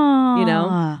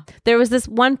 There was this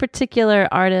one particular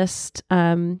artist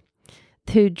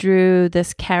who drew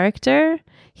this character.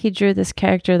 He drew this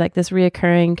character, like this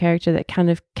reoccurring character that kind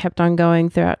of kept on going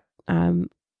throughout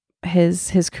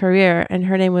his career, and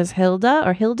her name was Hilda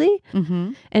or Hildy.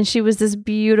 And she was this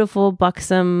beautiful,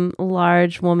 buxom,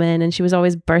 large woman, and she was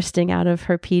always bursting out of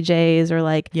her PJs or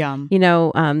like,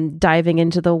 diving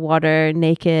into the water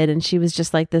naked, and she was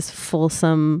just like this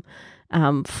fulsome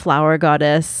flower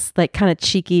goddess, like kind of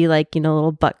cheeky, like,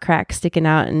 little butt crack sticking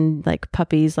out and like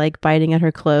puppies like biting at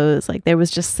her clothes. Like there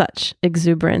was just such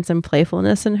exuberance and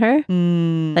playfulness in her.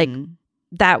 Like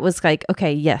that was like,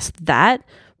 okay, yes, that,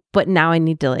 but now I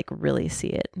need to like really see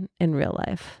it in real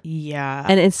life. Yeah.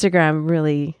 And Instagram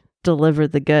really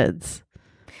delivered the goods.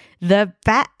 The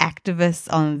fat activists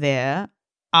on there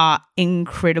are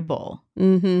incredible.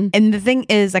 And the thing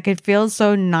is, like, it feels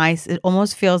so nice. It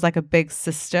almost feels like a big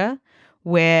sister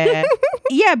where,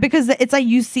 because it's like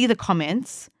you see the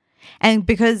comments, and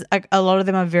because like a lot of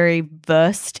them are very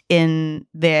versed in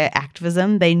their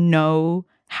activism, they know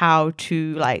how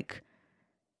to like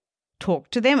talk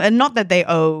to them, and not that they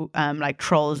owe like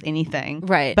trolls anything,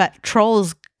 right? But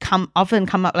trolls often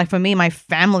come up. Like for me, my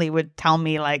family would tell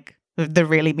me like the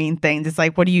really mean things. It's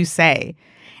like, what do you say?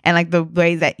 And like the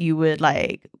way that you would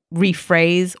like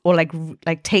rephrase or like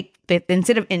take that,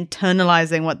 instead of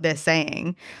internalizing what they're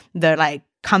saying, they're like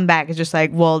come back. It's just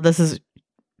like, well, this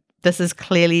is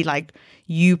clearly like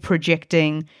you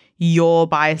projecting your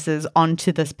biases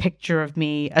onto this picture of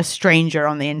me, a stranger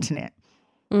on the internet.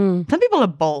 Some people are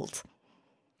bold.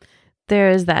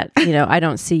 There is that, I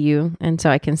don't see you, and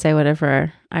so I can say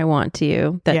whatever I want to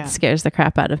you. That scares the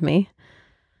crap out of me.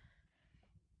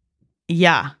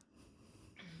 Yeah.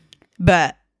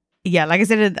 But yeah, like I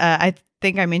said, I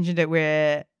think I mentioned it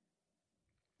where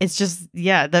it's just,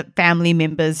 the family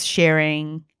members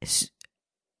sharing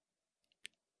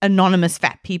anonymous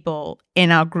fat people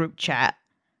in our group chat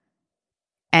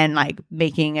and like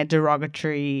making a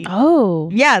derogatory. Oh.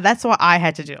 Yeah, that's what I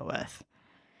had to deal with.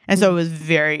 And so it was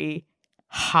very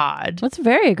hard. That's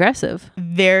very aggressive.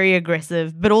 Very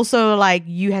aggressive. But also like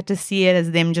you had to see it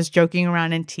as them just joking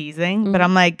around and teasing. But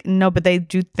I'm like, no, but they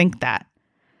do think that.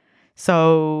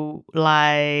 So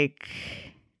like,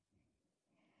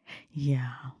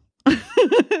 yeah.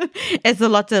 It's a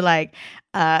lot to like,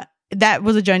 that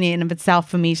was a journey in of itself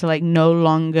for me to like no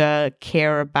longer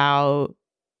care about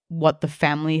what the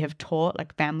family have taught,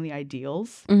 like family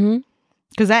ideals. Mm-hmm.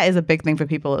 Because that is a big thing for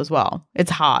people as well.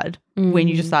 It's hard when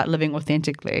you just start living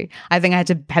authentically. I think I had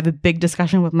to have a big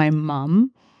discussion with my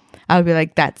mum. I would be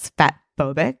like, that's fat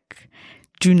phobic.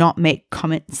 Do not make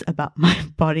comments about my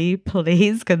body,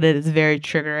 please, because it is very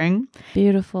triggering.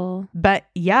 Beautiful. But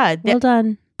yeah. Well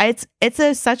done. It's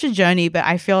such a journey, but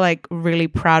I feel like really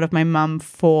proud of my mum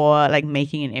for like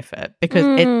making an effort, because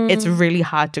it's really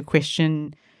hard to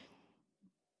question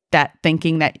that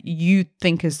thinking that you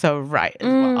think is so right as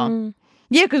well.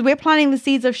 Yeah, because we're planting the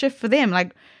seeds of shift for them.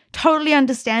 Like, totally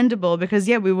understandable, because,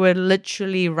 yeah, we were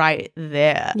literally right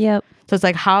there. Yep. So it's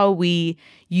like, how are we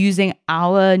using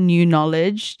our new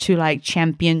knowledge to, like,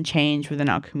 champion change within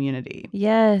our community?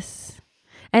 Yes.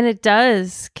 And it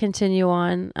does continue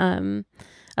on.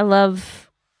 I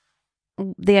love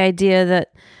the idea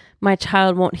that my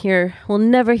child will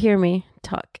never hear me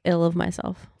talk ill of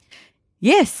myself.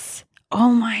 Yes. Oh,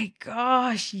 my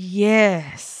gosh.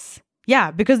 Yes.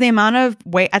 Yeah, because the amount of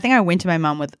weight, I think I went to my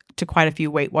mum to quite a few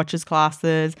Weight Watchers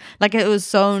classes. Like, it was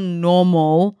so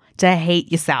normal to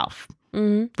hate yourself,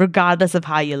 regardless of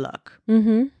how you look.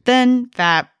 Mm-hmm. Then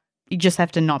that you just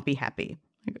have to not be happy.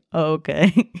 Like,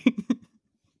 okay.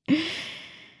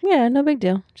 Yeah, no big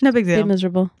deal. Just no big deal. Be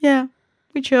miserable. Yeah,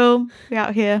 we chill. We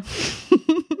out here.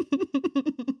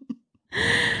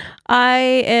 I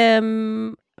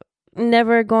am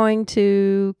never going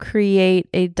to create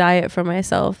a diet for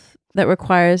myself that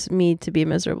requires me to be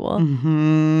miserable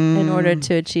in order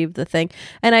to achieve the thing.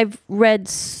 And I've read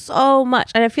so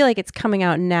much, and I feel like it's coming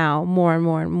out now more and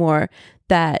more and more,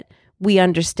 that we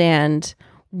understand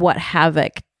what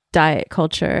havoc diet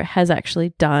culture has actually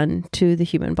done to the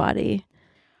human body.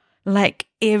 Like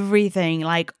everything,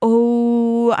 like,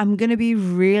 oh, I'm going to be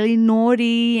really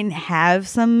naughty and have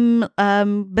some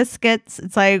biscuits.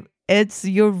 It's like,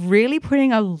 you're really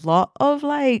putting a lot of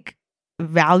like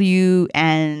value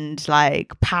and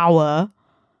like power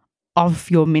of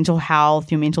your mental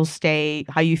health, your mental state,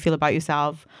 how you feel about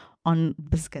yourself on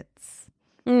biscuits.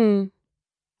 And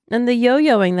the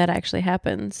yo-yoing that actually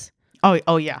happens.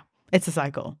 Oh yeah. It's a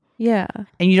cycle. Yeah.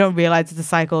 And you don't realize it's a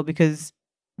cycle, because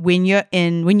when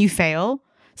you fail,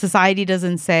 society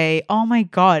doesn't say, oh my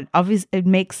God, obviously it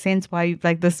makes sense why you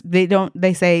like this.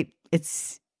 They say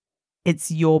it's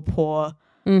your poor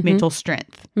mental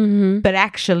strength. But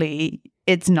actually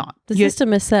it's not. The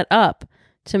system is set up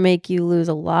to make you lose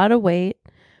a lot of weight,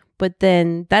 but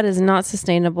then that is not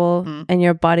sustainable, and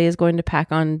your body is going to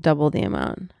pack on double the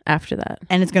amount after that.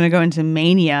 And it's going to go into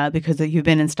mania because you've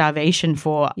been in starvation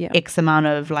for X amount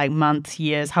of like months,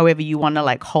 years, however you want to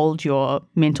like hold your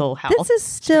mental health. This is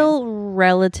still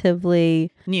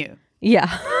relatively new.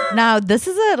 Yeah. Now, this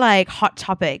is a like hot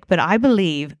topic, but I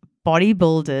believe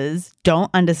bodybuilders don't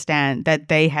understand that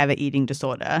they have an eating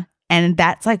disorder. And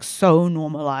that's like so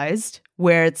normalized,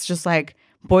 where it's just like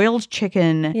boiled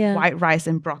chicken, white rice,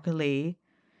 and broccoli.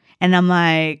 And I'm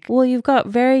like, well, you've got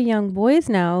very young boys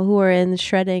now who are in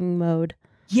shredding mode.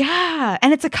 Yeah.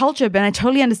 And it's a culture, but I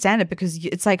totally understand it, because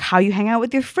it's like how you hang out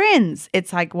with your friends.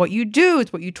 It's like what you do.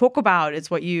 It's what you talk about.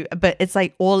 But it's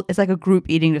like a group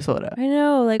eating disorder. I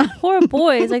know. Like poor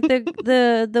boys, like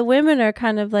the women are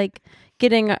kind of like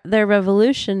getting their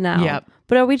revolution now. Yep.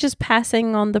 But are we just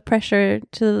passing on the pressure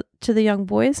to the young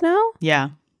boys now? Yeah.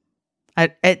 I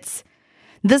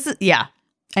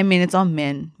mean, it's on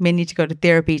men. Men need to go to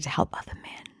therapy to help other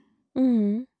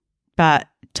men. But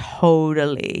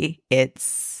totally,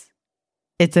 it's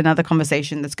another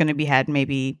conversation that's going to be had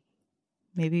maybe,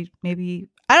 I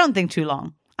don't think too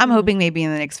long. I'm hoping maybe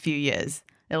in the next few years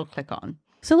it'll click on.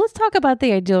 So let's talk about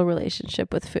the ideal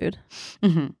relationship with food.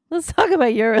 Let's talk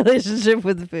about your relationship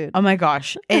with food. Oh my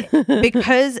gosh.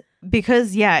 Because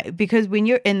when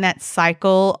you're in that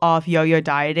cycle of yo-yo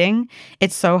dieting,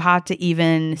 it's so hard to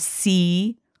even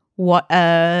see what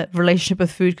a relationship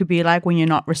with food could be like when you're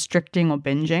not restricting or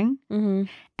binging.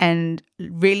 And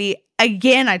really,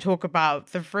 again, I talk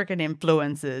about the freaking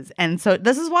influencers. And so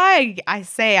this is why I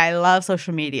say I love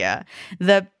social media.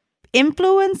 The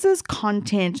influencers'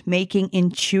 content making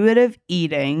intuitive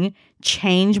eating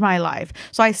changed my life.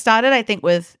 So I started, I think,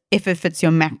 with If It Fits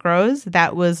Your Macros.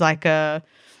 That was like a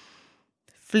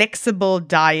flexible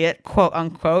diet, quote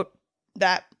unquote,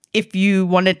 that if you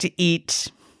wanted to eat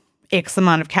X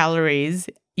amount of calories,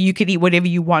 you could eat whatever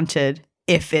you wanted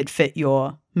if it fit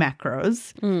your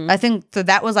macros. I think so.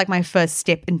 That was like my first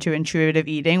step into intuitive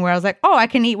eating, where I was like, oh, I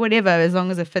can eat whatever as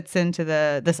long as it fits into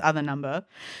this other number.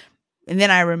 And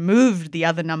then I removed the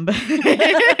other number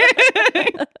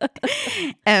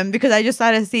because I just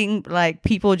started seeing like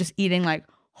people just eating like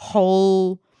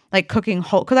whole, like cooking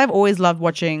whole. Because I've always loved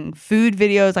watching food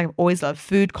videos. I've always loved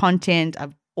food content.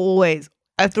 I've always,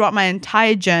 throughout my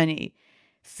entire journey,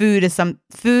 food,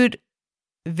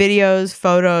 videos,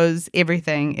 photos,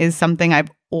 everything is something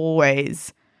I've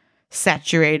always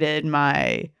saturated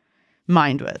my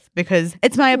mind with, because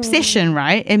it's my obsession,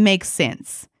 right? It makes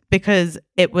sense, because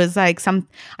it was like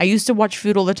I used to watch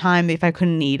food all the time if I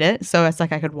couldn't eat it. So it's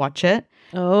like I could watch it.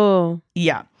 Oh.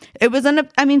 Yeah. It was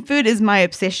food is my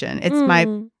obsession. It's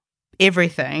my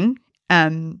everything.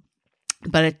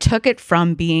 But it took it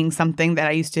from being something that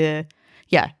I used to,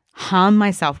 harm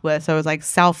myself with. So it was like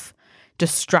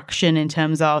self-destruction in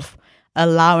terms of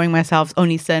allowing myself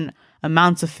only certain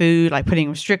amounts of food, like putting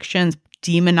restrictions,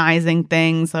 demonizing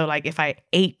things. So like if I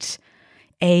ate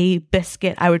a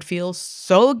biscuit, I would feel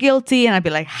so guilty, and I'd be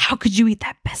like, how could you eat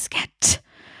that biscuit?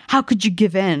 How could you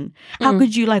give in? How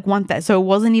could you like want that? So it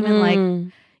wasn't even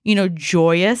like,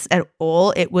 joyous at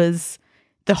all. It was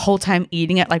the whole time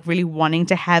eating it, like really wanting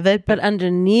to have it. But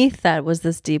underneath that was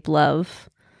this deep love.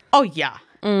 Oh, yeah.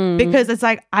 Because it's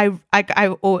like I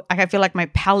feel like my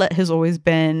palate has always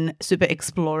been super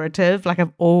explorative. Like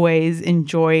I've always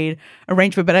enjoyed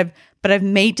arranged food, but I've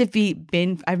made to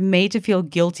feel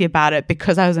guilty about it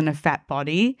because I was in a fat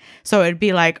body. So it'd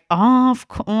be like, oh, of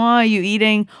course, are you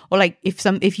eating? Or like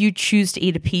if you choose to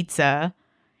eat a pizza,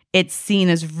 it's seen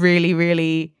as really,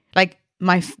 really like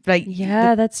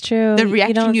that's true. The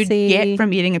reaction you'd get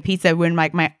from eating a pizza when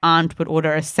like my aunt would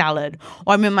order a salad,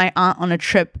 or I remember my aunt on a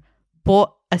trip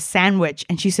bought a sandwich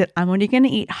and she said, I'm only going to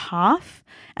eat half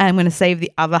and I'm going to save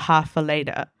the other half for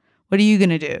later. What are you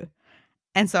going to do?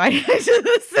 And so I did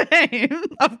the same.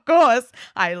 Of course,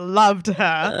 I loved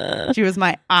her. She was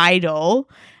my idol.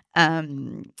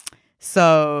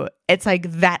 So it's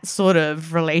like that sort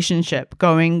of relationship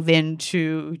going then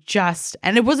to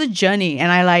and it was a journey.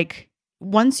 And I like,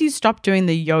 once you stop doing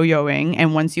the yo-yoing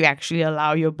and once you actually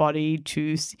allow your body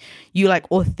to, you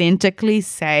like authentically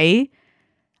say,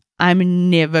 I'm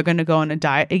never going to go on a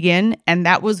diet again. And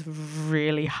that was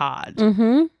really hard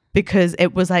because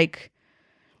it was like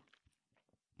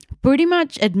pretty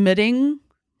much admitting,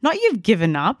 not you've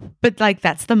given up, but like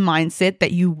that's the mindset that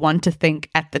you want to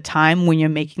think at the time when you're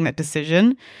making that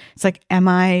decision. It's like, am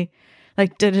I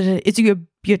like, it's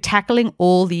you're tackling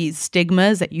all these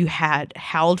stigmas that you had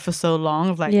held for so long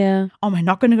of like, oh, am I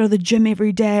not going to go to the gym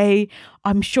every day?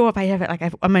 I'm sure if I have it, like,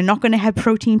 am I not going to have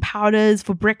protein powders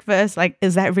for breakfast? Like,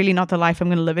 is that really not the life I'm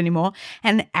going to live anymore?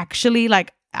 And actually,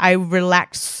 like, I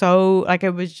relaxed so, like,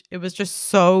 it was just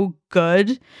so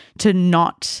good to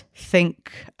not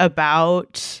think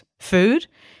about food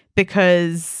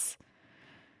because,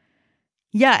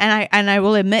 and I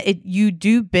will admit it, you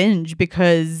do binge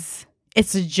because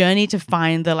it's a journey to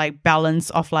find the like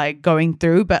balance of like going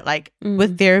through, but like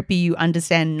with therapy, you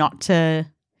understand not to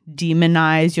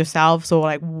demonize yourselves or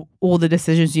like all the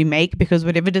decisions you make, because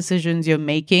whatever decisions you're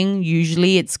making,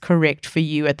 usually it's correct for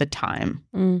you at the time.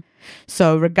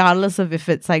 So regardless of if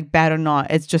it's like bad or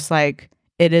not, it's just like,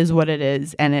 it is what it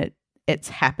is and it's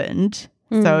happened.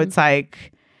 So it's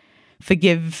like,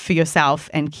 forgive for yourself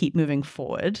and keep moving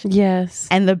forward. Yes.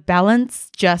 And the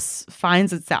balance just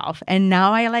finds itself. And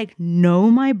now I like know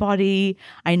my body.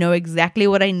 I know exactly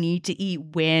what I need to eat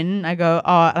when. I go,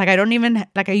 oh, like I don't even,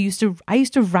 like I used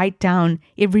to write down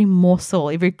every morsel,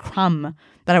 every crumb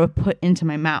that I would put into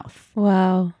my mouth.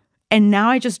 Wow. And now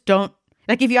I just don't,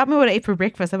 like if you ask me what I ate for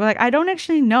breakfast, I'd be like, I don't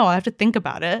actually know. I have to think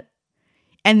about it.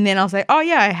 And then I'll say, oh,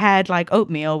 yeah, I had like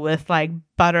oatmeal with like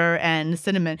butter and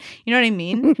cinnamon. You know what I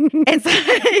mean? It's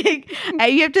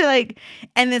like, you have to like,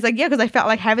 and it's like, yeah, because I felt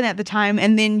like having that at the time.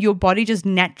 And then your body just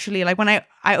naturally, like when I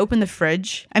open the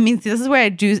fridge, I mean, this is where I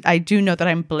do know that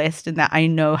I'm blessed in that I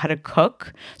know how to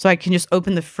cook. So I can just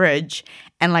open the fridge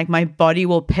and like my body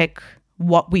will pick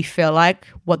what we feel like,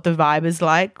 what the vibe is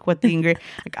like, what the ingredient,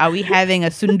 like, are we having a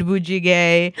sundubu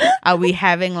jjigae? Are we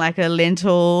having like a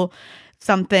lentil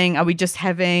something? Are we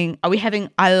having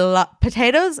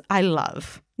potatoes? I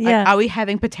love. Yeah. Like, are we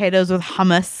having potatoes with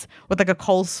hummus, with like a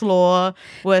coleslaw,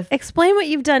 with... Explain what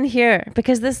you've done here,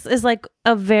 because this is like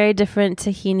a very different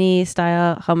tahini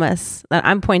style hummus.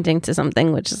 I'm pointing to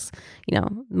something which is,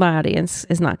 my audience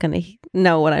is not going to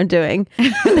know what I'm doing.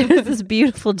 There's this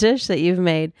beautiful dish that you've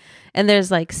made. And there's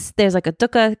like a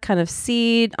dukkha kind of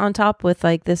seed on top with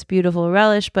like this beautiful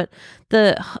relish, but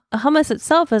the hummus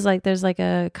itself is like there's like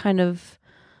a kind of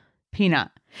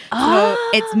peanut. So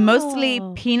it's mostly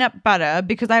peanut butter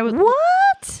because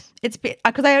it's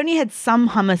because I only had some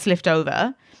hummus left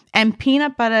over, and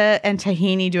peanut butter and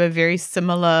tahini do a very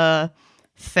similar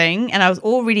thing, and I was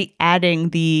already adding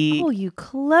the you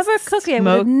clever cookie. I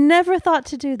would have never thought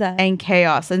to do that. And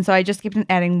chaos, and so I just kept on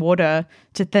adding water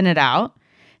to thin it out.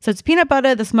 So it's peanut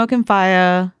butter, the smoke and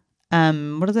fire,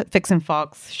 what is it? Fix and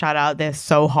Fox. Shout out. They're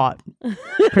so hot.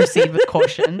 Proceed with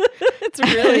caution. It's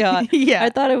really hot. Yeah. I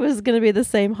thought it was going to be the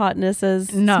same hotness as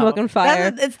Smoke and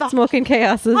Fire. It's the Smoke and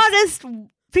Chaoses. hottest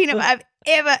peanut I've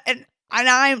ever, and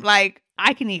I'm like,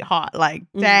 I can eat hot. Like,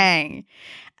 dang.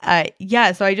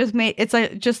 Yeah. So I just made, it's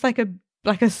like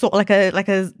a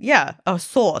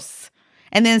sauce.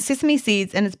 And then sesame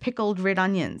seeds, and it's pickled red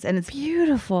onions, and it's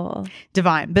beautiful,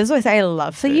 divine. But that's why I say I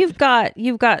love food. So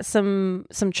you've got some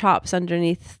chops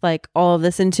underneath, like all of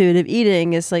this intuitive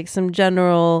eating is like some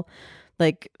general,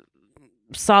 like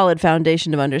solid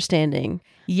foundation of understanding.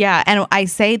 Yeah, and I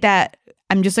say that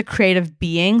I'm just a creative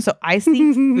being, so I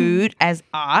see food as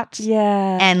art.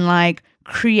 Yeah, and like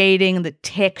creating the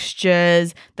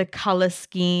textures, the color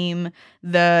scheme,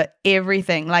 the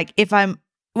everything. Like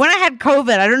when I had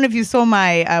COVID, I don't know if you saw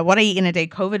my What I Eat in a Day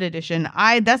COVID edition.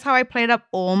 That's how I played up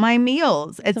all my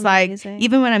meals. It's like,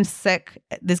 even when I'm sick,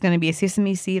 there's going to be a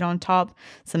sesame seed on top,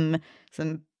 some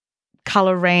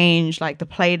color range, like the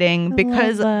plating,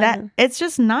 because that it's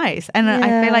just nice. And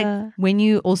I feel like when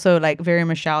you also like very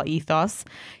Michelle ethos,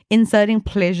 inserting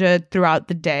pleasure throughout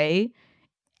the day,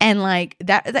 and like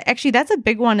actually that's a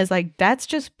big one, is like that's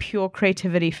just pure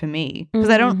creativity for me, because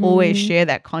I don't always share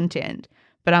that content.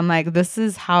 But I'm like, this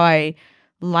is how I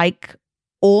like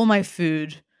all my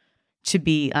food to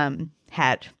be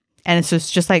had. And it's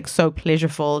just like so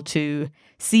pleasureful to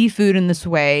see food in this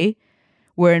way,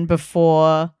 wherein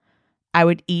before I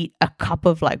would eat a cup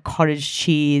of like cottage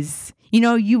cheese. You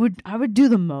know, I would do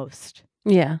the most.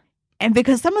 Yeah. And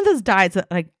because some of those diets,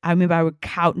 like I remember I would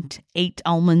count 8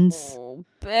 almonds. Oh,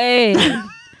 babe.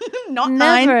 Not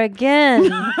Never 9. again.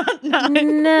 Not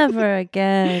 9. Never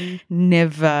again.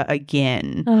 Never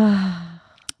again.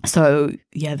 So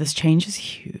yeah, this change is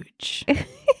huge.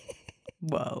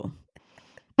 Whoa.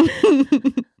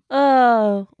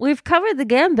 Oh, we've covered the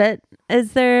gambit.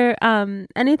 Is there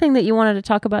anything that you wanted to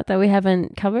talk about that we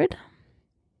haven't covered?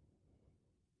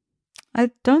 I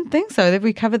don't think so. If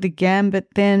we covered the gambit,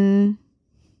 then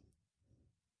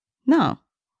no.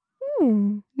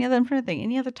 I'm trying to think.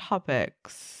 Any other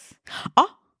topics?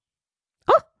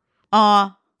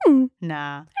 Nah.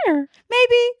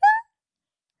 Maybe.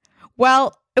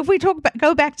 Well, if we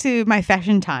go back to my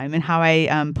fashion time and how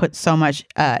I put so much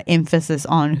emphasis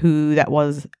on who I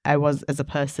was as a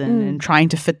person and trying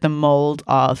to fit the mold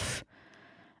of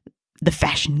the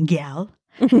fashion gal.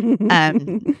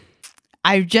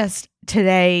 I just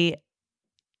today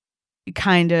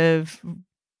kind of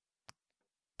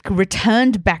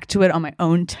returned back to it on my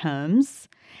own terms.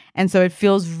 And so it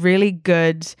feels really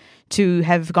good to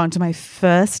have gone to my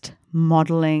first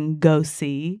modeling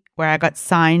go-see, where I got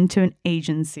signed to an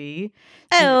agency.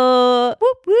 Oh,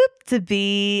 whoop, whoop, to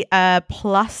be a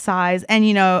plus size. And,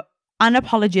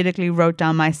 unapologetically wrote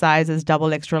down my size as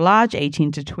double extra large,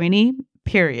 18 to 20,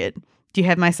 period. Do you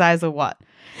have my size or what?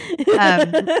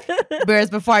 Whereas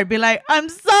before I'd be like, I'm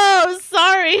so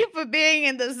sorry for being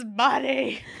in this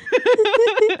body.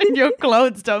 And your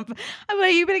clothes don't. I'm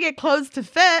like, you better get clothes to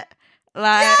fit.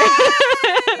 Like,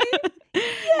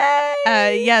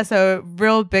 Yay! Yeah, so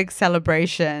real big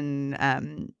celebration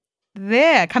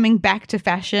there, coming back to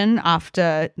fashion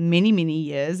after many, many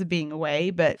years of being away.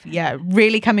 But yeah,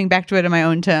 really coming back to it on my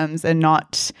own terms and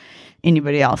not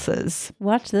anybody else's.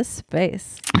 Watch this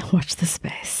space. Watch the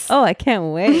space. Oh, I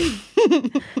can't wait.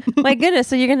 My goodness.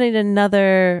 So you're going to need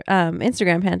another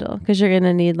Instagram handle, because you're going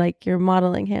to need like your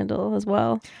modeling handle as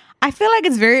well. I feel like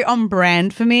it's very on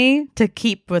brand for me to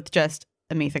keep with just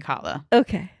Amita Carla.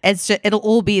 Okay. It'll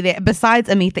all be there. Besides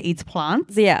Amita Eats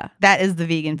Plants. Yeah. That is the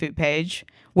vegan food page,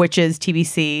 which is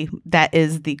TBC. That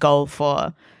is the goal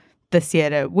for this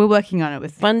year. We're working on it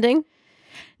with funding.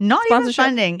 Not even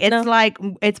funding. It's like,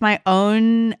 it's my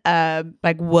own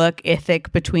like work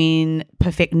ethic between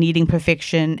needing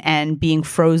perfection and being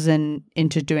frozen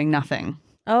into doing nothing.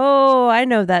 Oh, I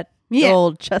know that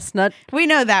old chestnut. We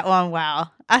know that one.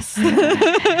 Wow. Us.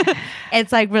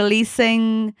 It's like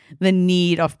releasing the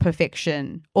need of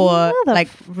perfection, or like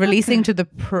releasing to the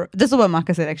this is what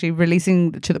Marcus said, actually,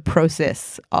 releasing to the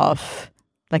process of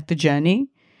like the journey.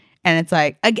 And it's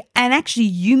like, and actually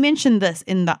you mentioned this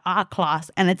in the art class,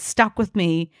 and it stuck with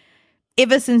me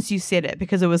ever since you said it,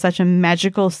 because it was such a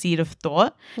magical seed of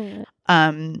thought. What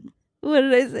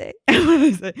did I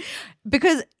say?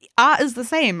 Because art is the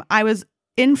same. I was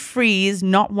in freeze,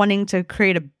 not wanting to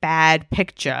create a bad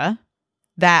picture,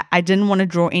 that I didn't want to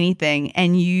draw anything.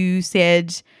 And you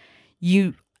said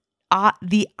the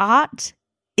art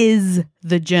is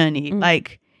the journey.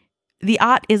 Like, the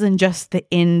art isn't just the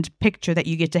end picture that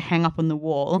you get to hang up on the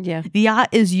wall. Yeah. The art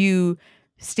is you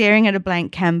staring at a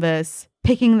blank canvas,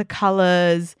 picking the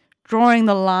colors, drawing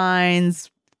the lines,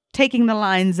 taking the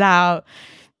lines out,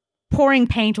 pouring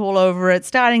paint all over it,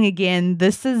 starting again.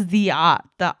 This is the art.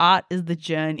 The art is the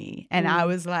journey. And I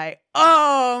was like,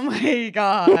 oh my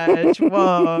gosh,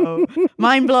 whoa.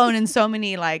 Mind blown in so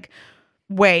many like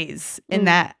ways in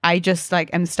that I just like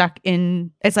am stuck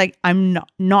in, it's like I'm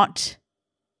not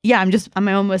I'm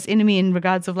my own worst enemy in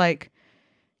regards of like,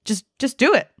 just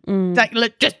do it.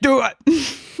 Like, just do it.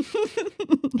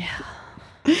 Yeah.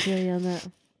 I feel you on that.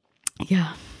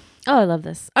 Yeah. Oh, I love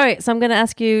this. All right. So I'm going to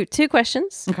ask you 2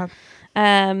 questions Okay.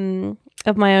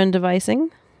 of my own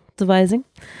devising.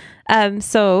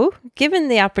 So given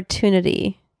the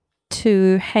opportunity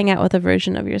to hang out with a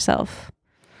version of yourself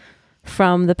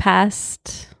from the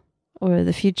past or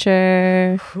the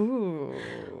future,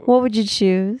 what would you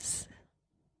choose?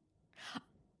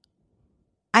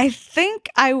 I think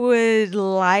I would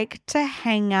like to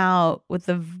hang out with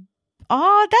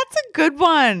oh, that's a good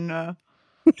one. That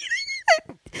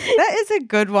is a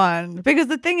good one. Because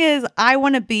the thing is, I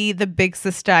want to be the big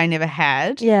sister I never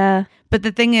had. Yeah. But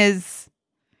the thing is,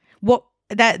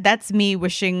 that's me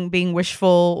being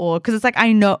wishful, or because it's like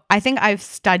I think I've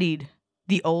studied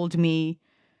the old me.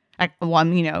 Like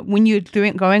one, when you're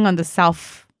going on the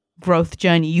self growth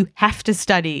journey, you have to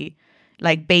study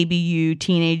like baby you,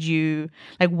 teenage you,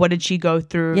 like what did she go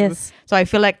through? Yes. So I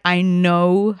feel like I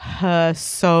know her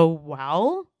so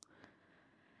well.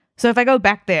 So if I go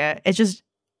back there, it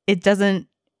doesn't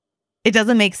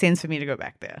make sense for me to go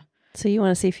back there. So you want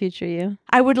to see future you?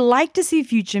 I would like to see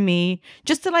future me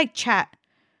just to like chat.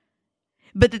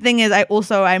 But the thing is, I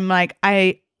also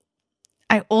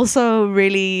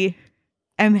really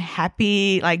am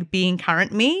happy like being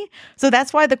current me. So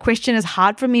that's why the question is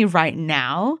hard for me right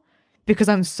now, because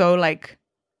I'm so like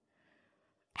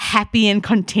happy and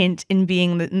content in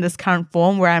being in this current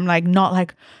form where I'm like not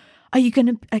like, are you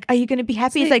gonna be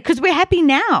happy? So it's like, because we're happy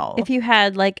now. If you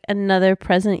had like another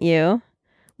present you,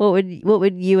 what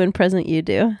would you and present you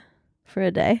do for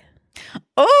a day?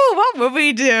 Oh, what would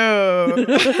we do?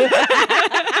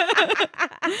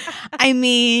 I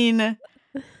mean,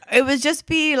 it would just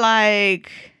be like,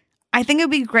 I think it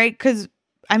would be great because,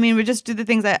 I mean, we just do the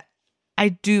things that I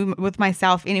do with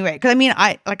myself anyway. Because, I mean,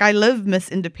 I live Miss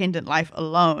Independent life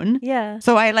alone. Yeah.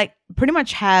 So I like pretty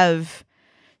much have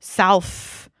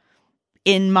self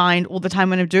in mind all the time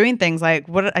when I'm doing things. Like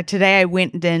today I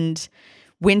went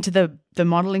to the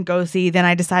model and go see. Then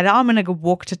I decided, I'm going to go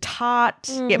walk to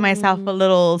Tarte, get myself a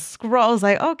little scroll. I was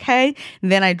like, okay.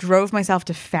 And then I drove myself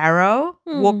to Faro,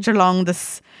 walked along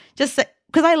this, just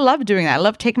because I love doing that. I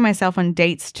love taking myself on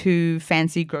dates to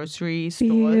fancy grocery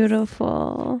stores.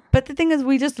 Beautiful. But the thing is,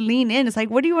 we just lean in. It's like,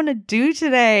 what do you want to do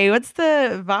today? What's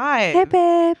the vibe? Hey,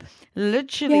 babe.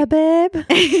 Literally. Yeah, babe. Yeah.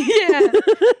 Do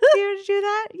you want to do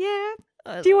that? Yeah.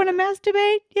 Do you want to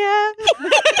masturbate? Yeah.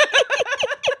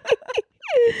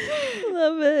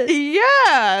 Love it.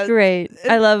 Yeah. Great.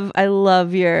 I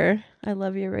love your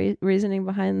reasoning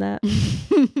behind that.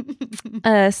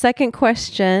 Second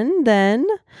question then.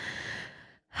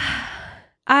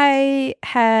 I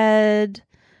had,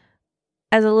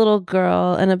 as a little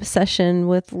girl, an obsession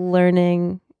with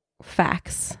learning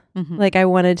facts. Mm-hmm. Like I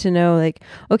wanted to know, like,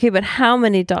 okay, but how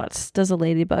many dots does a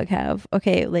ladybug have?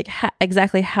 Okay, like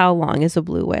exactly how long is a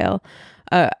blue whale?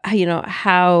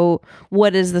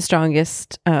 What is the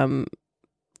strongest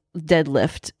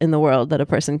deadlift in the world that a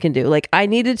person can do? Like I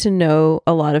needed to know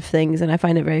a lot of things, and I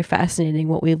find it very fascinating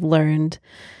what we've learned,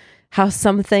 how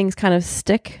some things kind of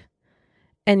stick.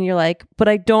 And you're like, but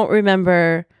I don't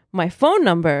remember my phone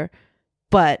number,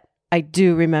 but I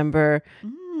do remember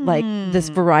like this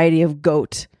variety of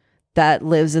goat that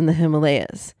lives in the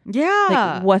Himalayas. Yeah.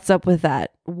 Like, what's up with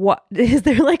that? What is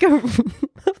there like a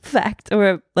fact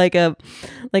or like a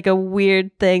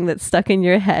weird thing that's stuck in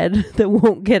your head that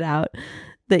won't get out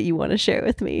that you want to share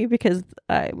with me, because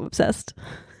I'm obsessed?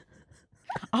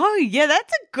 Oh yeah,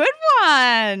 that's a good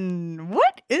one.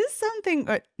 What is something?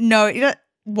 No,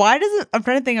 why does it? I'm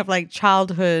trying to think of like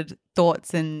childhood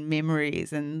thoughts and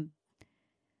memories, and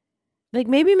like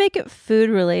maybe make it food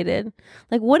related.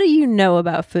 Like, what do you know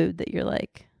about food that you're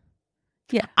like,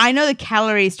 yeah, I know the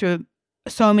calories to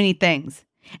so many things.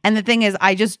 And the thing is,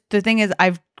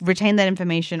 I've retained that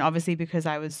information obviously because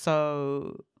I did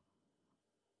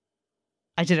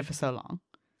it for so long.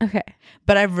 Okay.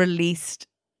 But I've released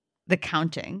the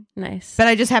counting. Nice. But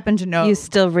I just happen to know. You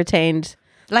still retained.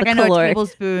 Like I know caloric. a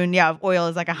tablespoon, of oil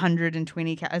is like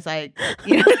 120 calories. Like,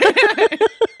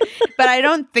 but I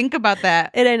don't think about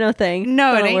that. It ain't no thing.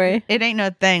 No, don't worry. It ain't no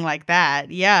thing like that.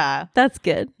 Yeah. That's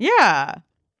good. Yeah.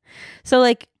 So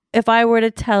like if I were to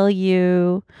tell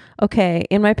you, okay,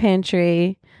 in my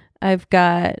pantry, I've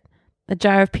got a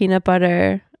jar of peanut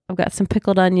butter, I've got some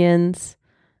pickled onions,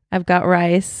 I've got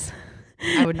rice.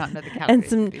 I would not know the And calories.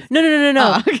 some of these. no.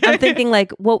 Oh, okay. I'm thinking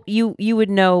like, well, you would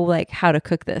know like how to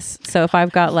cook this. So if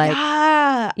I've got like,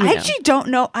 I you know. actually don't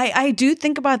know. I do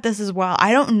think about this as well.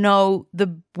 I don't know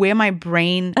where my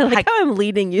brain. I like how I'm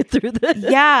leading you through this.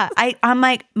 Yeah, I'm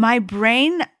like my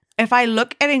brain. If I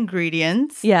look at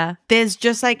ingredients, Yeah. there's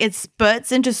just like it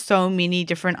spurts into so many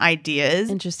different ideas.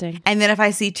 Interesting. And then if I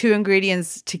see two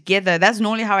ingredients together, that's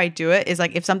normally how I do it. Is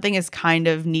like if something is kind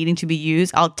of needing to be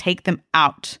used, I'll take them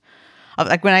out.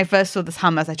 Like when I first saw this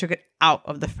hummus, I took it out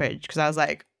of the fridge because I was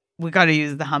like, we got to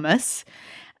use the hummus.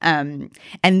 And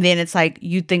then it's like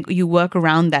you work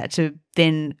around that to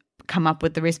then come up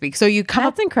with the recipe. So you come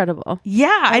That's up. incredible.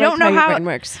 Yeah, I like don't know your how brain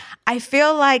works. I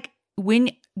feel like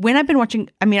when I've been watching.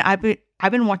 I mean, I've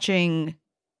been watching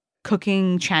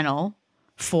cooking channel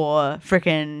for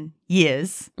freaking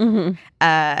years.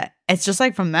 Mm-hmm. It's just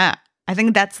like from that. I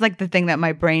think that's like the thing that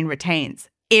my brain retains.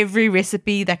 Every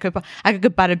recipe that I could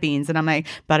get butter beans, and I'm like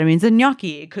butter beans and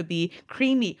gnocchi. It could be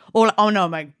creamy, or oh no,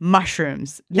 my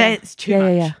mushrooms. Yeah. That's too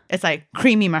much. Yeah. It's like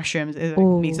creamy mushrooms. It's like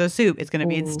miso soup. It's gonna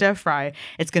be in stir fry.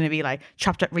 It's gonna be like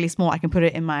chopped up really small. I can put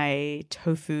it in my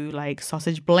tofu like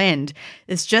sausage blend.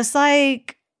 It's just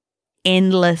like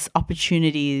endless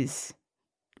opportunities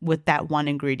with that one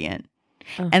ingredient.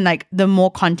 And like the more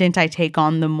content I take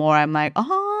on, the more I'm like,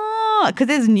 because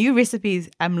there's new recipes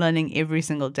I'm learning every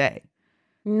single day.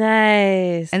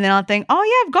 Nice. And then I'll think, oh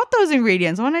yeah, I've got those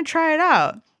ingredients. I want to try it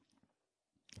out.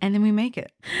 And then we make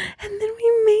it. And then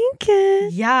we make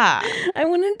it. Yeah. I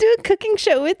want to do a cooking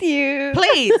show with you.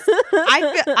 Please.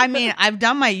 I mean, I've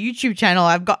done my YouTube channel.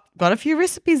 I've got a few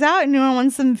recipes out. And anyone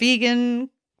wants some vegan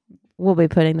We'll be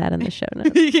putting that in the show notes.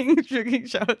 vegan cooking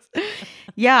shows.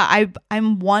 Yeah,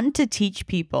 I'm one to teach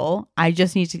people. I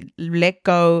just need to let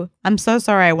go. I'm so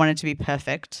sorry I want it to be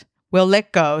perfect. We'll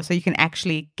let go so you can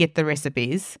actually get the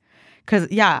recipes.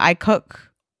 Because, yeah, I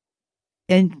cook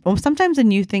and sometimes a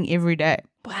new thing every day.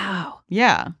 Wow.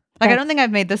 Yeah. Like, I don't think I've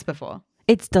made this before.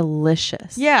 It's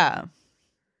delicious. Yeah.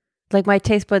 Like my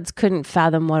taste buds couldn't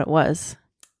fathom what it was.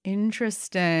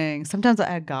 Interesting. Sometimes I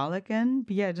add garlic in,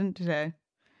 but yeah, I didn't today.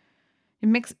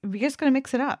 We're just going to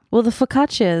mix it up. Well, the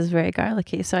focaccia is very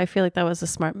garlicky, so I feel like that was a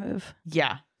smart move.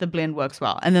 Yeah, the blend works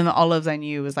well. And then the olives I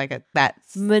knew was like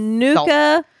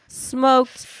Manuka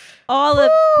smoked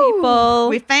olive people.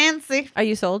 We fancy. Are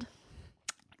you sold?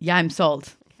 Yeah, I'm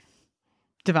sold.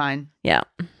 Divine. Yeah.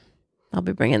 I'll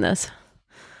be bringing those.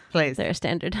 Please. They're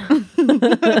standard.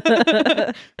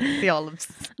 The olives.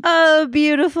 Oh,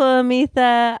 beautiful,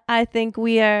 Amita. I think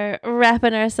we are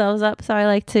wrapping ourselves up. So I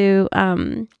like to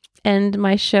end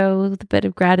my show with a bit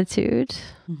of gratitude.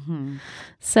 Mm-hmm.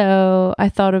 So I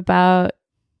thought about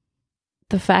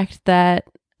the fact that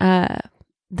the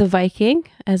Viking,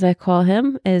 as I call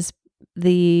him, is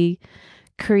the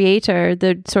creator,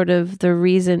 the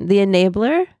reason, the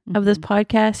enabler of this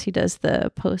podcast. He does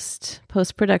the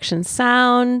post-production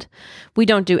sound. We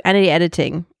don't do any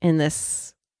editing in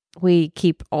this. We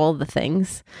keep all the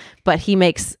things, but he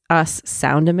makes us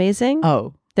sound amazing.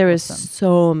 Oh, there is awesome.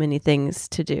 so many things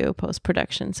to do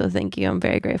post-production. So thank you. I'm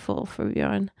very grateful for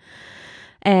Bjorn.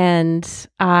 And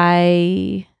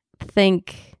I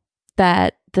think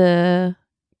that the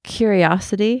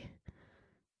curiosity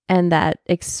and that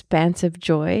expansive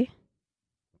joy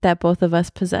that both of us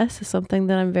possess is something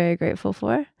that I'm very grateful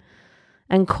for.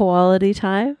 And quality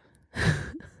time.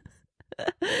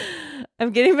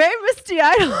 I'm getting very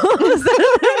misty-eyed.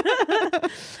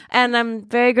 And I'm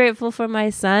very grateful for my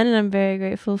son, and I'm very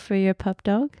grateful for your pup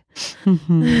dog.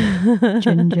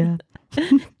 Ginger.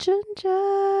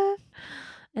 Ginger.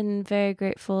 And very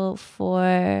grateful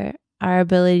for our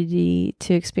ability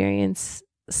to experience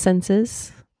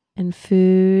senses and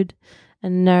food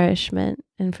and nourishment,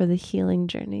 and for the healing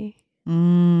journey. I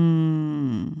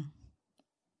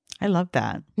love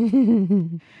that.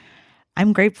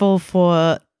 I'm grateful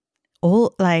for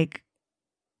all,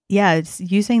 it's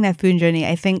you saying that food journey.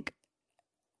 I think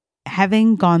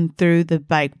having gone through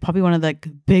probably one of the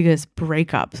biggest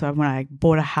breakups when I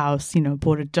bought a house,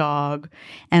 bought a dog,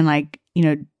 and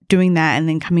doing that and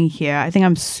then coming here, I think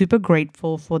I'm super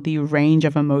grateful for the range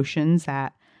of emotions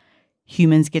that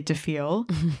humans get to feel.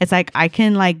 It's like I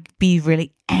can be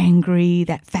really angry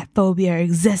that fat phobia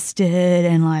existed,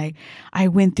 and I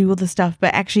went through all the stuff,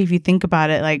 but actually if you think about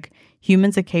it,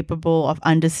 humans are capable of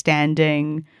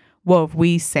understanding, well, if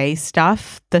we say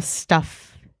stuff, the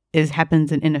stuff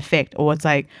happens in effect. Or it's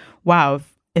like, wow,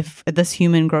 if this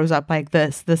human grows up like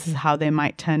this is how they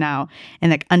might turn out.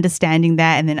 And understanding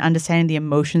that, and then understanding the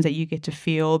emotions that you get to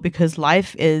feel, because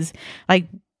life is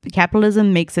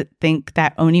capitalism makes it think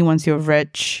that only once you're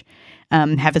rich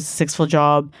have a successful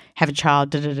job, have a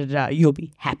child, you'll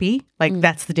be happy. Like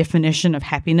that's the definition of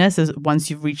happiness, is once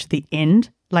you've reached the end.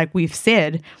 Like we've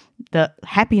said, the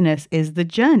happiness is the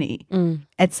journey.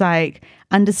 It's like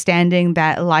understanding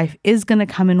that life is going to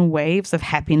come in waves of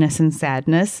happiness and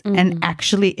sadness. And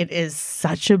actually it is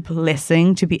such a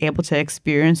blessing to be able to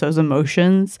experience those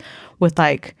emotions with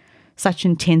like such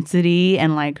intensity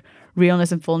and like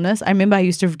realness and fullness. I remember I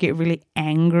used to get really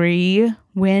angry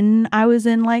when I was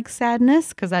in like sadness,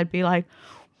 because I'd be like,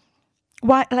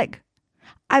 why? Like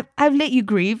I've let you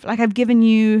grieve. Like I've given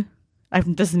you,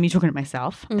 this is me talking to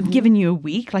myself. I've given you a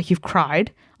week, like you've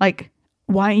cried. Like,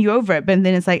 why aren't you over it? But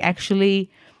then it's like actually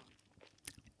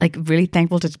like really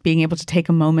thankful to being able to take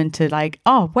a moment to like,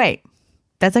 oh, wait,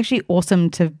 that's actually awesome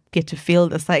to get to feel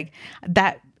this, like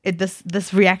that.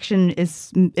 This reaction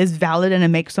is valid and it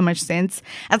makes so much sense.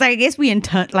 As like, I guess we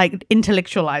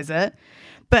intellectualize it,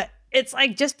 but it's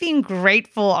like just being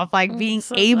grateful of like being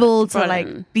so able to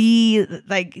like be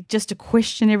like just to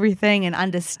question everything and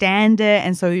understand it.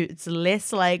 And so it's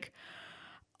less like,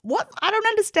 what? I don't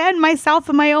understand myself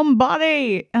and my own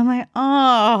body. I'm like,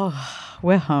 oh,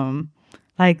 we're home.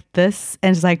 Like this,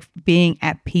 and it's like being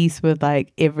at peace with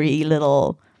like every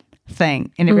little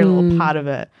thing and every little part of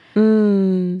it.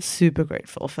 Super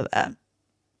grateful for that.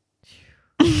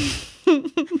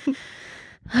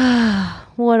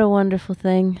 What a wonderful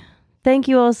thing. Thank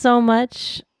you all so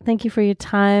much. Thank you for your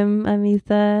time,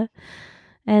 Amita.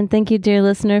 And thank you, dear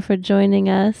listener, for joining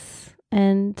us.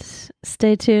 And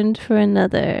stay tuned for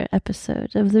another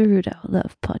episode of the Rudo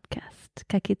Love Podcast.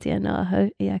 Ka kite anō aho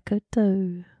i a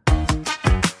koutou.